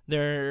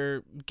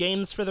 Their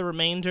games for the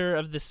remainder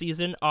of the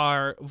season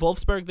are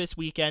Wolfsburg this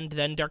weekend,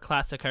 then Der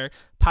Klassiker,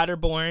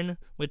 Paderborn,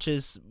 which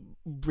is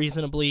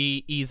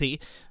reasonably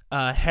easy,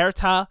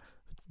 Hertha,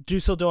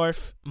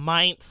 Düsseldorf,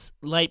 Mainz,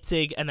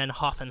 Leipzig, and then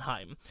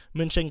Hoffenheim.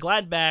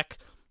 Mönchengladbach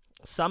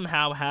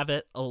somehow have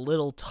it a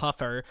little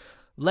tougher.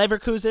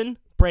 Leverkusen,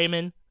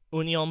 Bremen,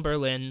 Union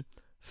Berlin,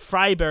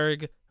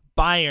 Freiburg,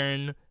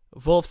 Bayern,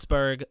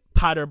 Wolfsburg,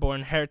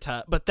 Paderborn,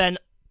 Hertha. But then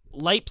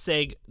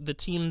Leipzig, the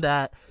team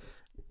that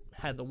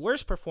had the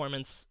worst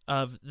performance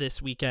of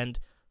this weekend,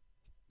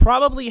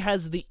 probably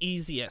has the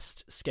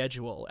easiest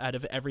schedule out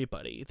of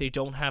everybody. They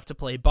don't have to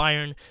play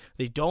Bayern.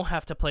 They don't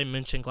have to play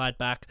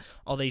Mönchengladbach.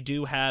 All they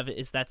do have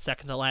is that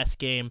second-to-last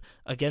game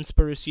against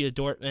Borussia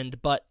Dortmund.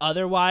 But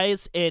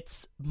otherwise,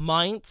 it's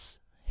Mainz,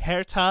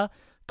 Hertha,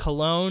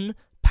 Cologne,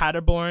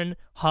 Paderborn,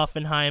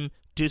 Hoffenheim,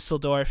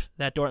 Düsseldorf,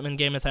 that Dortmund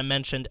game as I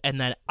mentioned,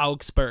 and then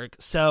Augsburg.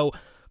 So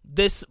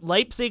this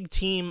Leipzig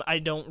team, I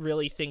don't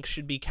really think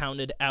should be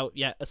counted out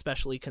yet,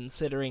 especially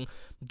considering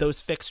those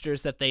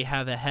fixtures that they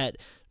have ahead.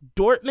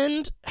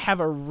 Dortmund have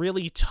a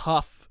really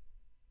tough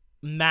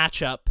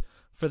matchup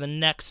for the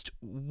next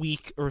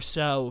week or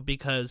so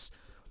because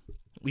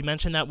we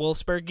mentioned that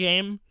Wolfsburg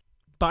game.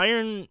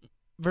 Bayern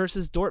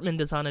versus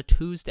Dortmund is on a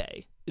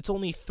Tuesday. It's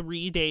only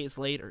 3 days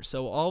later,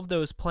 so all of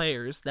those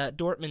players, that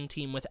Dortmund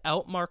team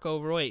without Marco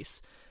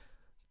Reus,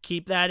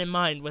 keep that in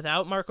mind.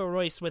 Without Marco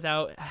Reus,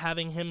 without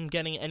having him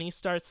getting any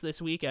starts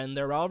this weekend,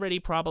 they're already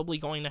probably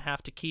going to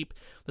have to keep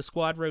the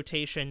squad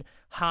rotation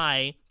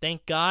high.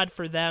 Thank God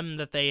for them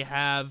that they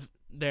have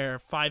their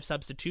 5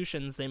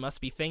 substitutions. They must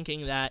be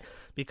thinking that,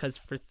 because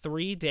for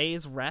 3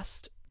 days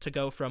rest to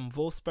go from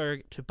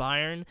Wolfsburg to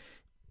Bayern,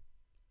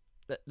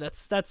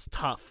 that's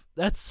tough.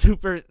 That's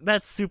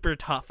super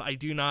tough. I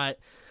do not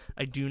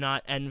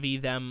envy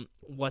them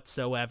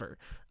whatsoever.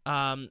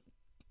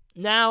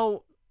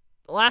 Now,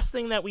 last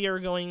thing that we are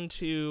going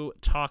to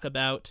talk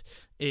about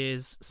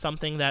is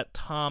something that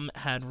Tom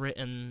had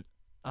written.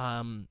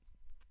 Why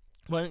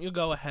don't you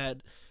go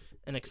ahead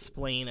and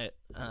explain it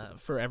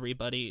for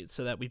everybody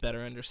so that we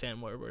better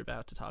understand what we're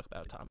about to talk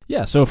about, Tom?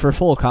 Yeah, so for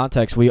full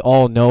context, we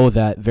all know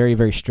that very,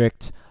 very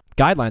strict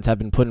guidelines have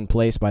been put in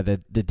place by the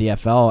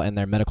DFL and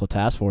their medical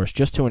task force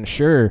just to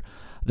ensure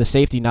the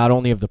safety not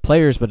only of the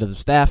players but of the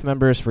staff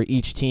members for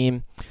each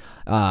team.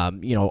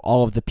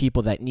 All of the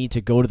people that need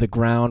to go to the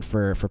ground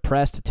for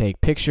press to take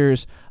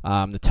pictures,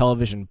 the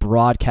television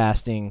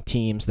broadcasting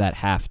teams that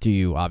have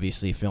to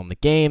obviously film the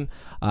game,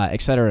 et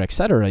cetera, et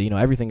cetera.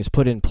 Everything is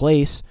put in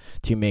place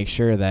to make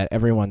sure that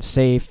everyone's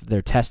safe.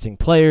 They're testing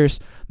players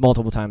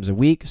multiple times a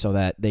week so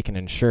that they can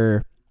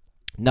ensure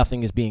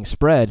nothing is being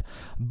spread.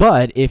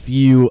 But if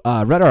you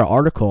read our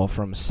article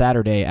from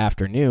Saturday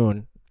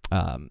afternoon,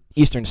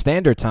 Eastern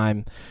Standard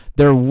Time,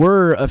 there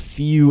were a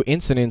few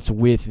incidents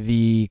with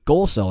the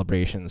goal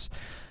celebrations.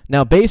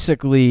 Now,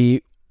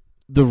 basically,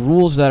 the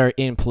rules that are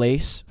in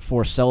place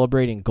for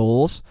celebrating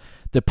goals,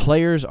 the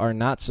players are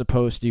not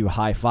supposed to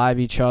high-five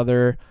each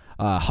other,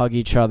 hug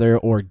each other,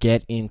 or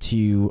get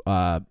into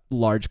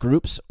large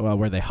groups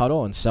where they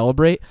huddle and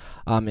celebrate.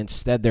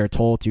 Instead, they're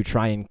told to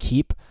try and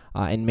keep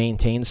and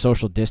maintain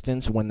social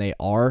distance when they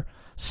are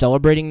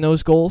celebrating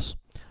those goals.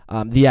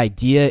 The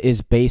idea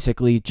is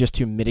basically just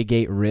to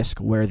mitigate risk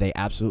where they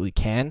absolutely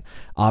can.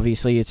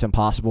 Obviously, it's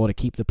impossible to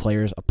keep the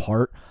players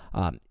apart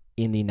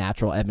in the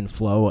natural ebb and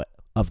flow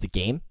of the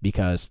game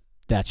because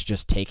that's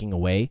just taking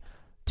away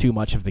too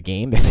much of the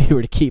game if you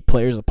were to keep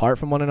players apart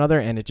from one another,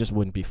 and it just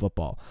wouldn't be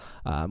football.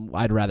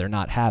 I'd rather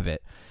not have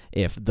it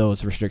if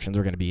those restrictions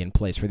are going to be in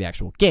place for the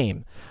actual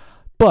game.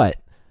 But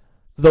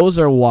those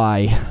are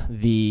why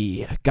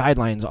the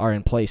guidelines are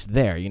in place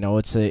there.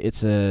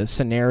 It's a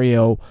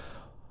scenario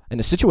and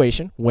a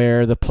situation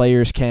where the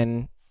players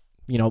can,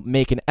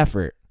 make an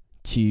effort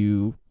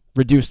to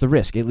reduce the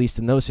risk, at least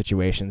in those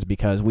situations,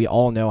 because we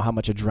all know how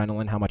much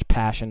adrenaline, how much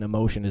passion,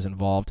 emotion is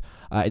involved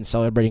in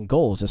celebrating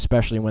goals,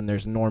 especially when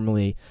there's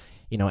normally,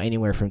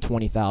 anywhere from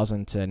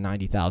 20,000 to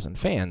 90,000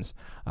 fans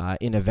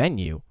in a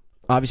venue.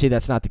 Obviously,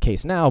 that's not the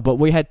case now, but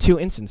we had two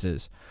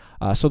instances.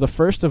 So the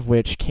first of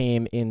which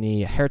came in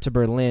the Hertha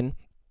Berlin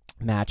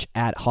match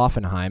at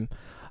Hoffenheim,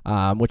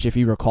 which, if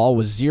you recall,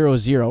 was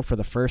 0-0 for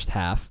the first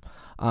half.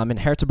 And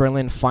Hertha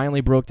Berlin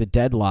finally broke the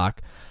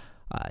deadlock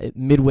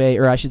midway,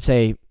 or I should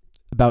say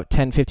about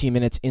 10-15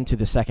 minutes into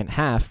the second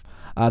half.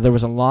 There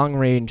was a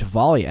long-range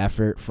volley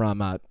effort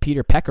from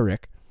Peter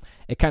Pekarik.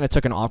 It kind of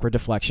took an awkward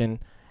deflection,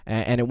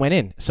 and it went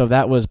in. So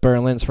that was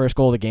Berlin's first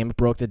goal of the game. It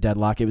broke the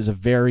deadlock. It was a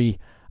very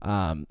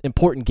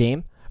important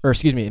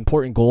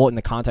goal in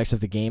the context of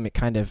the game. It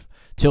kind of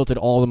tilted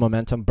all the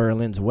momentum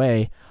Berlin's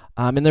way.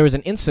 And there was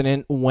an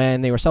incident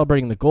when they were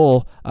celebrating the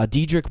goal.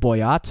 Diedrich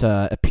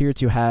Boyata appeared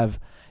to have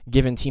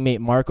given teammate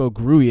Marko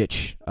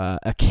Grujic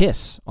a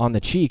kiss on the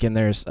cheek, and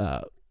there's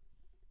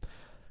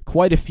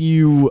quite a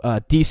few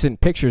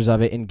decent pictures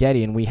of it in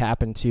Getty, and we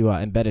happened to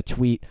embed a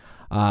tweet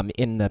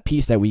in the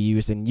piece that we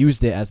used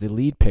it as the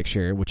lead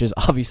picture, which is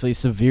obviously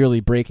severely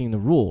breaking the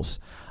rules.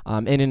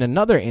 And in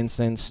another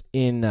instance,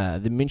 in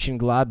the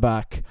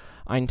Mönchengladbach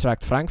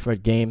Eintracht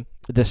Frankfurt game,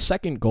 the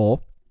second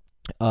goal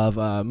of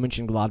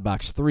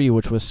Mönchengladbach's 3,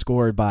 which was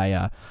scored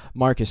by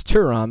Marcus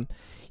Thuram,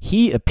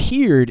 he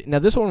appeared. Now,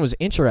 this one was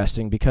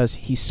interesting because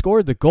he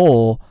scored the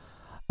goal,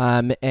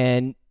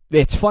 and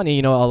it's funny,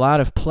 a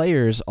lot of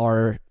players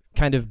are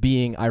kind of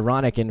being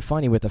ironic and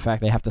funny with the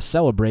fact they have to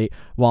celebrate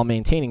while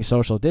maintaining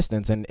social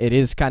distance, and it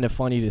is kind of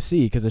funny to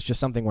see because it's just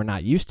something we're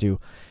not used to.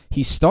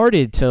 He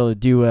started to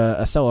do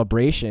a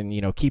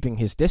celebration, keeping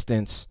his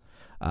distance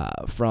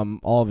from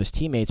all of his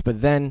teammates,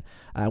 but then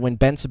when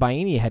Ben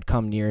Sebaini had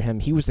come near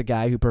him, he was the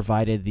guy who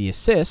provided the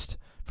assist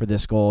for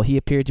this goal. He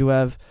appeared to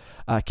have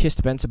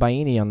kissed Ben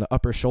Sebaini on the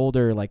upper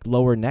shoulder,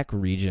 lower neck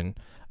region,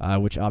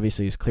 which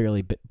obviously is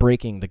clearly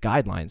breaking the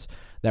guidelines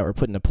that were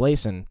put into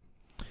place. And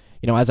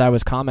as I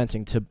was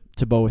commenting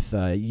to both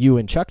you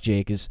and Chuck,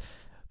 Jake, is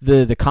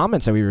the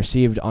comments that we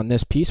received on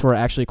this piece were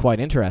actually quite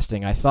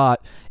interesting. I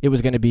thought it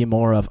was going to be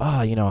more of,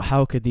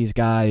 how could these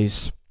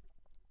guys,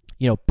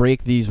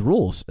 break these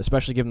rules,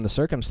 especially given the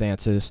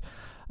circumstances,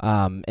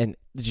 and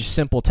just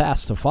simple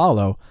tasks to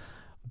follow.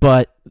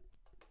 But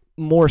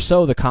more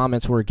so, the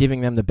comments were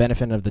giving them the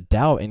benefit of the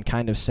doubt and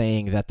kind of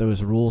saying that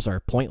those rules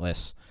are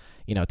pointless,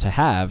 to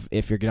have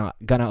if you're going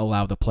to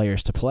allow the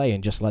players to play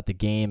and just let the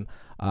game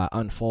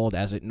unfold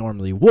as it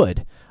normally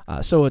would.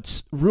 So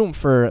it's room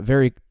for a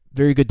very,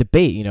 very good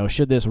debate.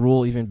 Should this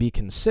rule even be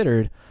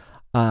considered?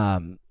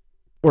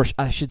 Or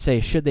I should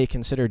say, should they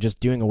consider just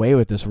doing away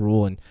with this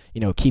rule and,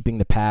 keeping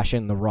the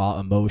passion, the raw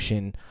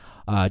emotion,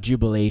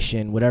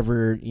 jubilation,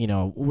 whatever,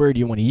 word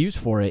you want to use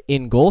for it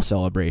in goal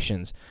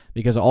celebrations,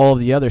 because all of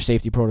the other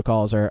safety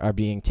protocols are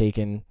being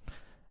taken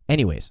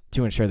anyways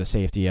to ensure the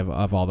safety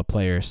of all the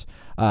players.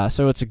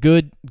 So it's a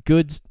good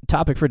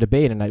topic for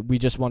debate, and we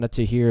just wanted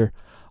to hear,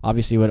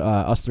 obviously, what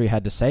us three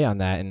had to say on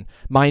that. And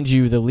mind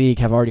you, the league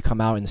have already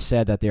come out and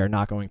said that they are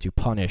not going to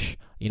punish,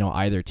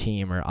 either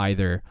team or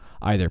either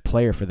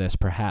player for this,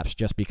 perhaps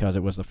just because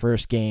it was the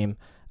first game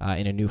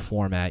in a new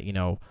format,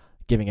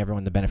 giving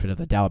everyone the benefit of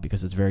the doubt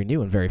because it's very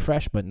new and very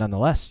fresh. But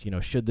nonetheless,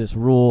 should this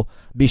rule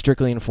be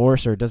strictly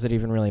enforced, or does it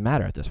even really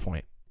matter at this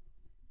point?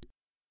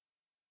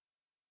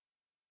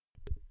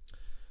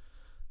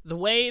 The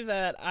way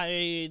that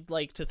I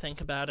like to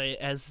think about it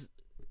as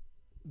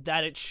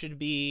that it should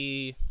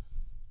be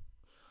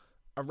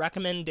a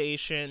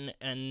recommendation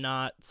and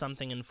not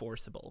something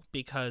enforceable,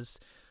 because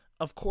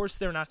of course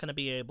they're not going to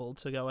be able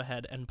to go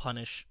ahead and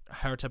punish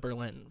Hertha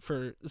Berlin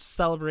for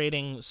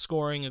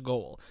scoring a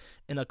goal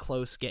in a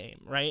close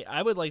game, right?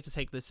 I would like to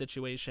take this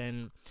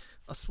situation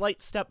a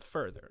slight step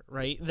further,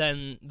 right,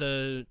 than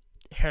the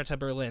Hertha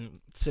Berlin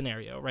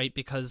scenario, right?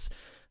 Because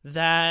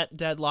that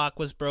deadlock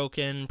was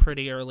broken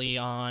pretty early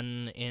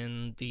on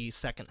in the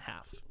second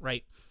half,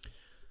 right?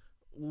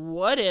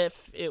 What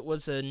if it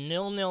was a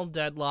 0-0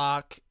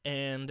 deadlock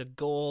and a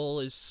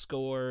goal is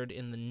scored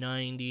in the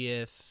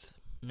 90th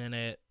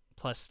minute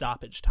plus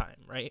stoppage time,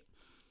 right?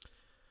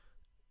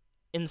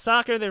 In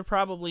soccer, there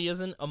probably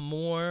isn't a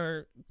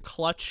more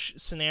clutch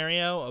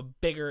scenario, a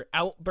bigger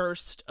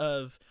outburst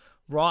of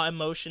raw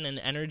emotion and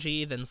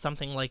energy than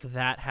something like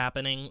that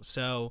happening.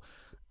 So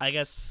I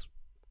guess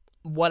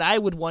what I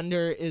would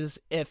wonder is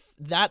if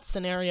that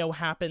scenario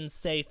happens,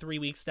 say, 3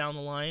 weeks down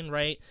the line,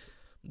 right?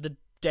 The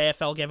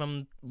JFL gave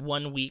them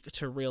 1 week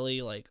to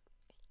really,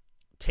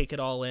 take it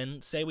all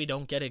in. Say we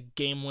don't get a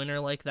game winner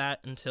like that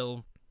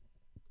until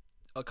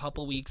a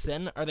couple weeks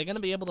in. Are they going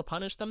to be able to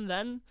punish them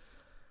then?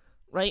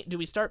 Right? Do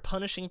we start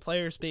punishing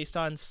players based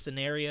on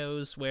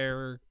scenarios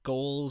where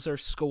goals are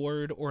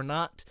scored or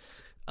not?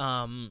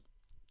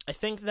 I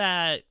think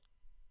that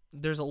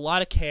there's a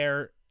lot of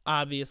care,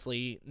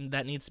 obviously,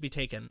 that needs to be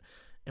taken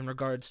in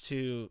regards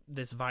to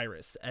this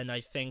virus. And I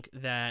think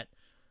that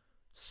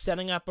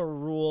setting up a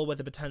rule with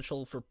the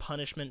potential for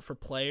punishment for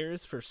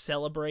players for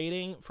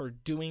celebrating, for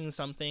doing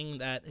something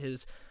that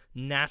is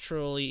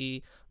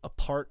naturally a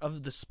part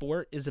of the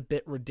sport is a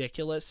bit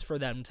ridiculous for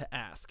them to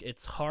ask.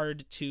 It's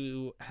hard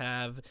to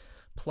have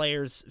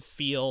players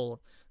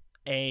feel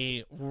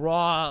a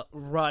raw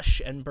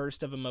rush and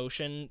burst of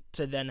emotion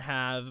to then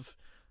have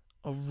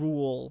a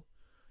rule,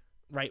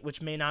 right,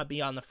 which may not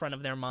be on the front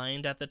of their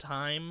mind at the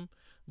time,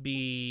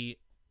 be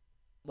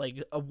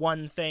like a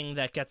one thing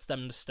that gets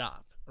them to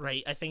stop,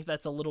 right? I think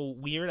that's a little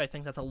weird. I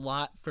think that's a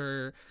lot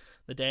for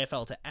the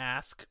DFL to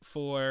ask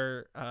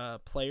for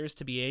players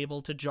to be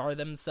able to jar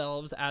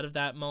themselves out of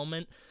that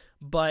moment.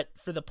 But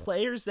for the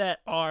players that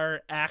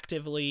are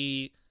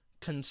actively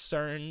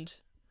concerned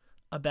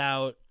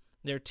about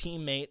their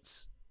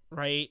teammates,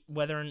 right,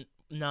 whether or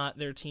not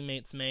their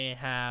teammates may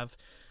have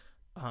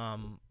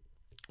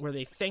where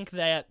they think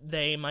that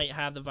they might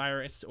have the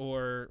virus,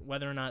 or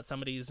whether or not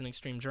somebody is an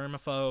extreme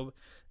germaphobe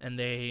and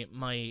they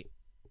might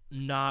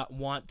not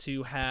want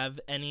to have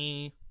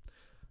any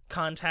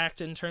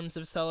contact in terms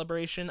of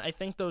celebration, I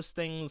think those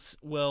things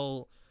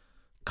will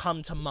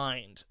come to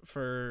mind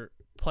for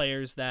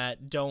players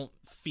that don't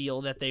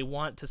feel that they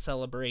want to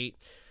celebrate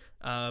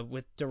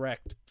with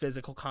direct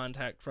physical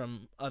contact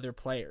from other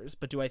players.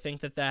 But do I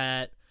think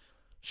that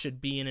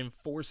should be an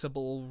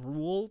enforceable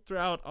rule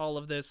throughout all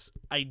of this?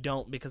 I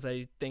don't, because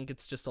I think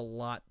it's just a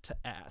lot to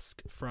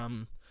ask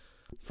from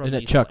and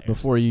these Chuck, players.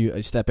 before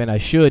you step in, I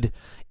should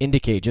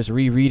indicate, just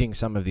rereading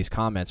some of these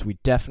comments, we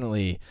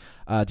definitely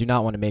do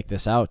not want to make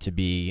this out to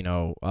be,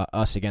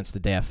 us against the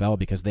DFL,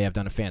 because they have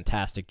done a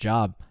fantastic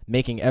job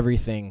making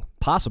everything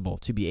possible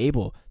to be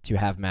able to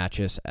have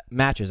matches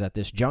at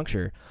this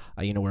juncture.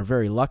 We're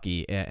very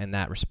lucky in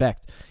that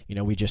respect.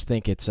 We just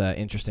think it's an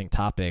interesting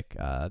topic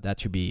that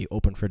should be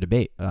open for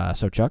debate.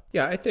 So, Chuck?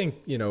 Yeah, I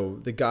think,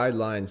 the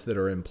guidelines that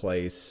are in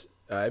place,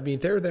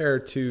 they're there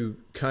to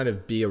kind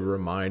of be a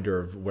reminder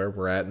of where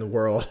we're at in the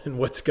world and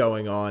what's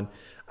going on.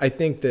 I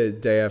think the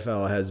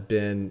DFL has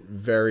been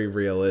very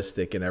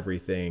realistic in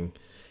everything.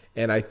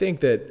 And I think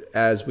that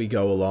as we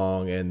go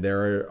along and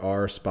there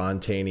are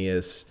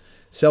spontaneous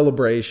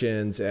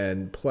celebrations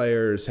and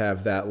players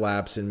have that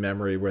lapse in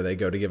memory where they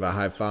go to give a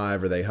high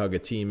five or they hug a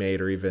teammate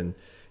or even,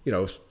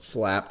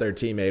 slap their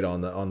teammate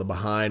on the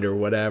behind or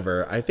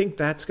whatever, I think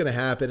that's going to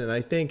happen. And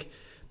I think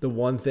the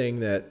one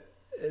thing that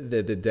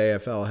the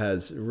DFL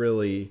has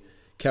really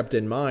kept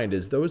in mind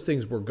is those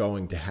things were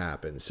going to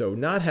happen. So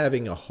not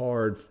having a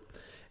hard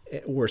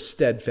or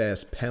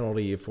steadfast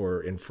penalty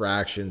for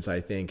infractions,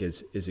 I think,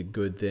 is a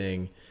good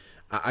thing.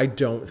 I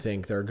don't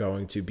think they're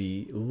going to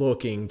be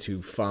looking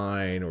to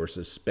fine or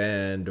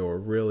suspend or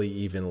really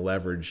even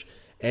leverage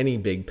any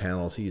big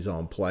penalties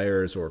on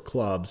players or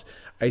clubs.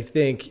 I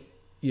think,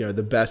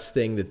 the best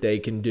thing that they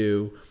can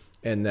do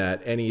and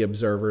that any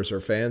observers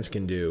or fans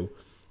can do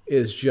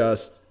is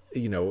just,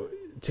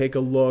 take a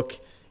look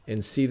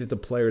and see that the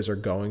players are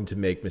going to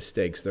make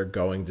mistakes. They're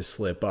going to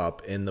slip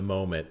up in the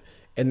moment.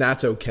 And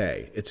that's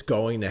okay. It's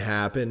going to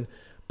happen.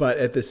 But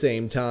at the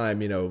same time,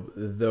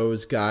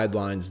 those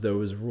guidelines,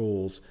 those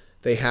rules,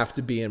 they have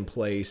to be in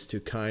place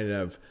to kind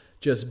of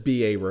just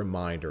be a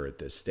reminder at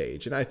this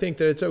stage. And I think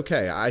that it's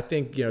okay. I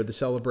think, the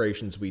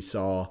celebrations we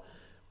saw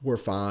were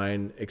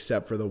fine,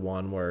 except for the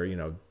one where,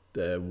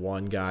 the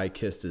one guy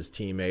kissed his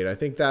teammate. I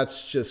think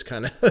that's just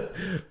kind of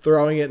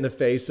throwing it in the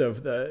face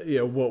of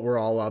the, what we're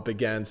all up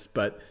against.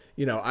 But,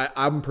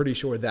 I'm pretty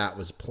sure that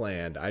was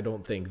planned. I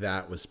don't think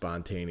that was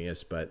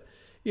spontaneous. But,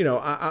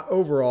 I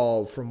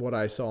overall, from what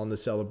I saw in the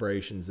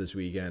celebrations this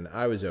weekend,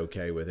 I was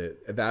okay with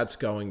it. That's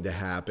going to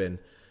happen.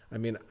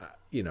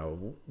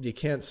 You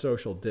can't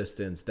social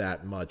distance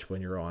that much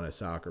when you're on a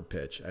soccer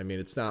pitch.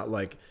 It's not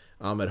like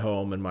I'm at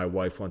home and my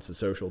wife wants to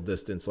social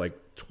distance like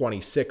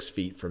 26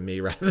 feet from me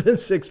rather than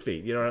 6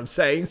 feet. You know what I'm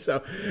saying?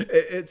 So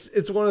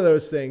it's one of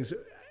those things.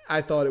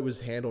 I thought it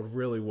was handled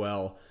really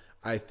well.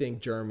 I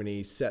think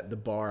Germany set the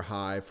bar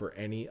high for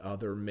any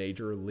other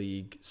major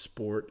league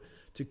sport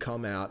to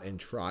come out and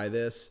try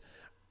this.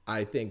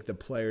 I think the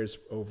players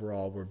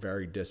overall were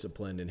very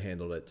disciplined and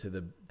handled it to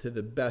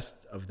the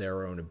best of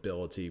their own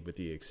ability, with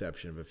the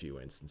exception of a few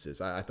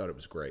instances. I thought it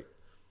was great.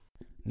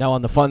 Now,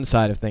 on the fun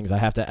side of things, I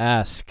have to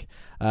ask,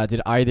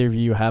 did either of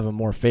you have a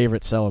more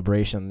favorite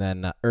celebration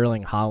than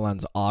Erling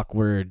Haaland's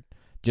awkward,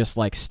 just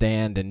like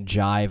stand and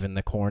jive in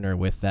the corner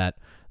with that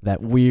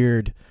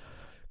weird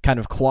kind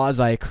of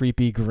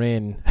quasi-creepy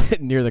grin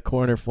near the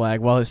corner flag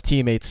while his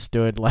teammates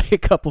stood like a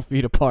couple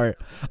feet apart?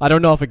 I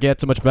don't know if it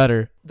gets much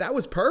better. That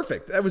was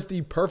perfect. That was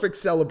the perfect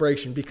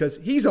celebration because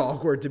he's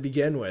awkward to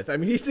begin with.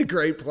 He's a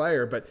great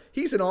player, but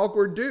he's an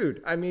awkward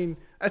dude.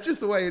 That's just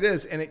the way it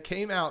is. And it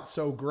came out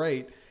so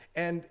great.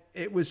 And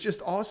it was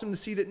just awesome to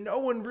see that no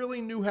one really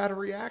knew how to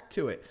react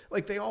to it.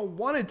 Like, they all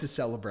wanted to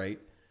celebrate,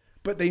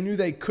 but they knew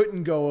they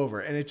couldn't go over.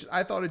 And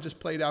I thought it just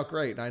played out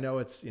great. And I know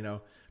it's,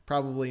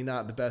 probably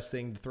not the best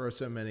thing to throw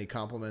so many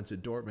compliments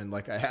at Dortmund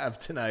like I have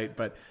tonight,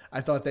 but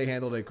I thought they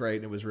handled it great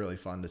and it was really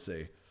fun to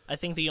see. I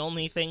think the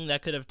only thing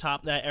that could have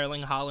topped that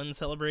Erling Haaland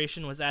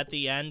celebration was at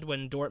the end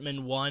when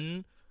Dortmund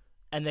won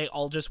and they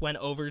all just went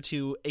over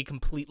to a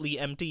completely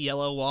empty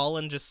yellow wall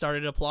and just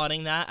started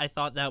applauding that. I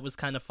thought that was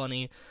kind of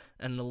funny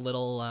and a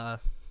little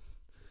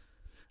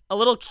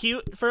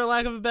cute for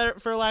lack of a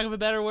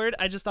better word.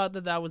 I just thought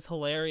that was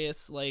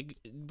hilarious. Like,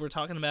 we're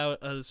talking about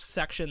a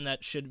section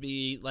that should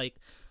be like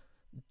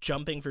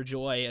jumping for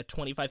joy, a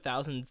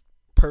 25,000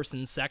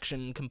 person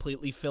section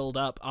completely filled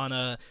up on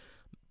a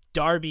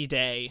Derby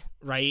Day,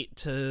 right?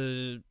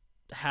 To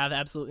have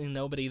absolutely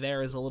nobody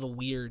there is a little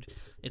weird.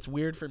 It's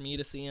weird for me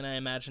to see, and I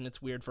imagine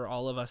it's weird for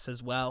all of us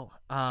as well.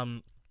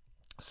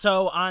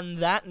 So on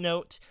that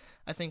note,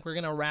 I think we're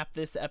going to wrap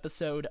this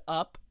episode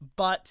up,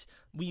 but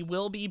we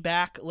will be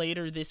back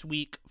later this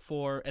week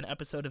for an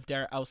episode of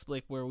Der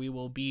Ausblick where we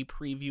will be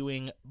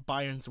previewing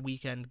Bayern's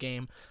weekend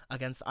game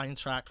against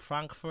Eintracht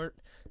Frankfurt.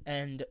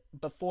 And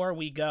before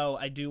we go,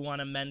 I do want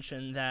to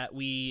mention that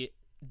we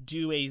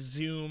do a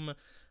Zoom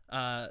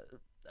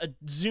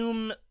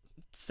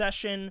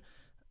session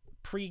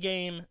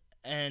pregame,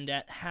 and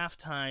at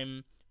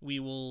halftime we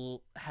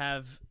will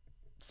have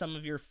some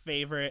of your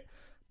favorite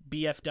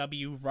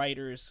BFW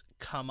writers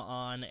come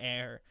on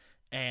air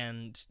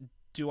and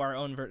do our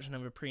own version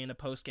of a pre and a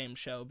post game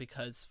show,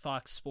 because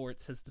Fox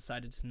Sports has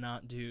decided to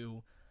not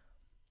do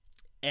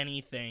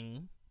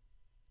anything,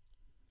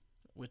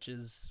 which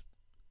is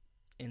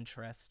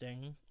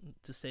interesting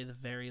to say the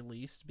very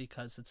least,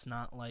 because it's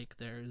not like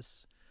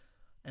there's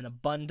an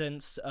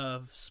abundance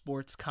of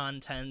sports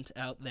content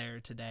out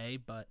there today.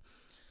 But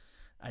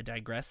I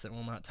digress and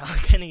will not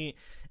talk any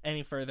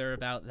further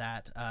about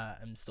that.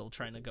 I'm still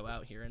trying to go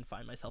out here and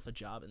find myself a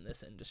job in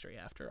this industry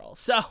after all.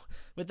 So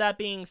with that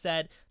being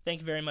said, thank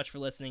you very much for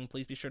listening.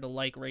 Please be sure to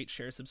like, rate,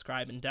 share,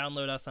 subscribe, and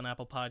download us on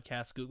Apple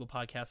Podcasts, Google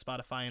Podcasts,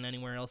 Spotify, and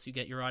anywhere else you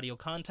get your audio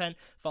content.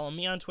 Follow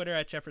me on Twitter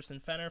at Jefferson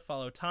Fenner.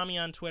 Follow Tommy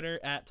on Twitter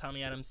at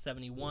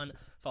TommyAdams71.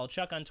 Follow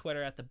Chuck on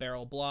Twitter at The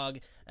Barrel Blog,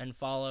 and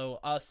follow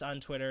us on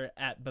Twitter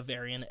at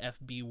Bavarian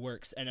FB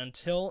Works. And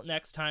until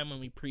next time when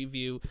we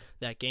preview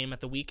that game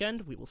at the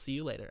weekend, we will see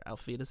you later.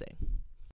 Auf Wiedersehen.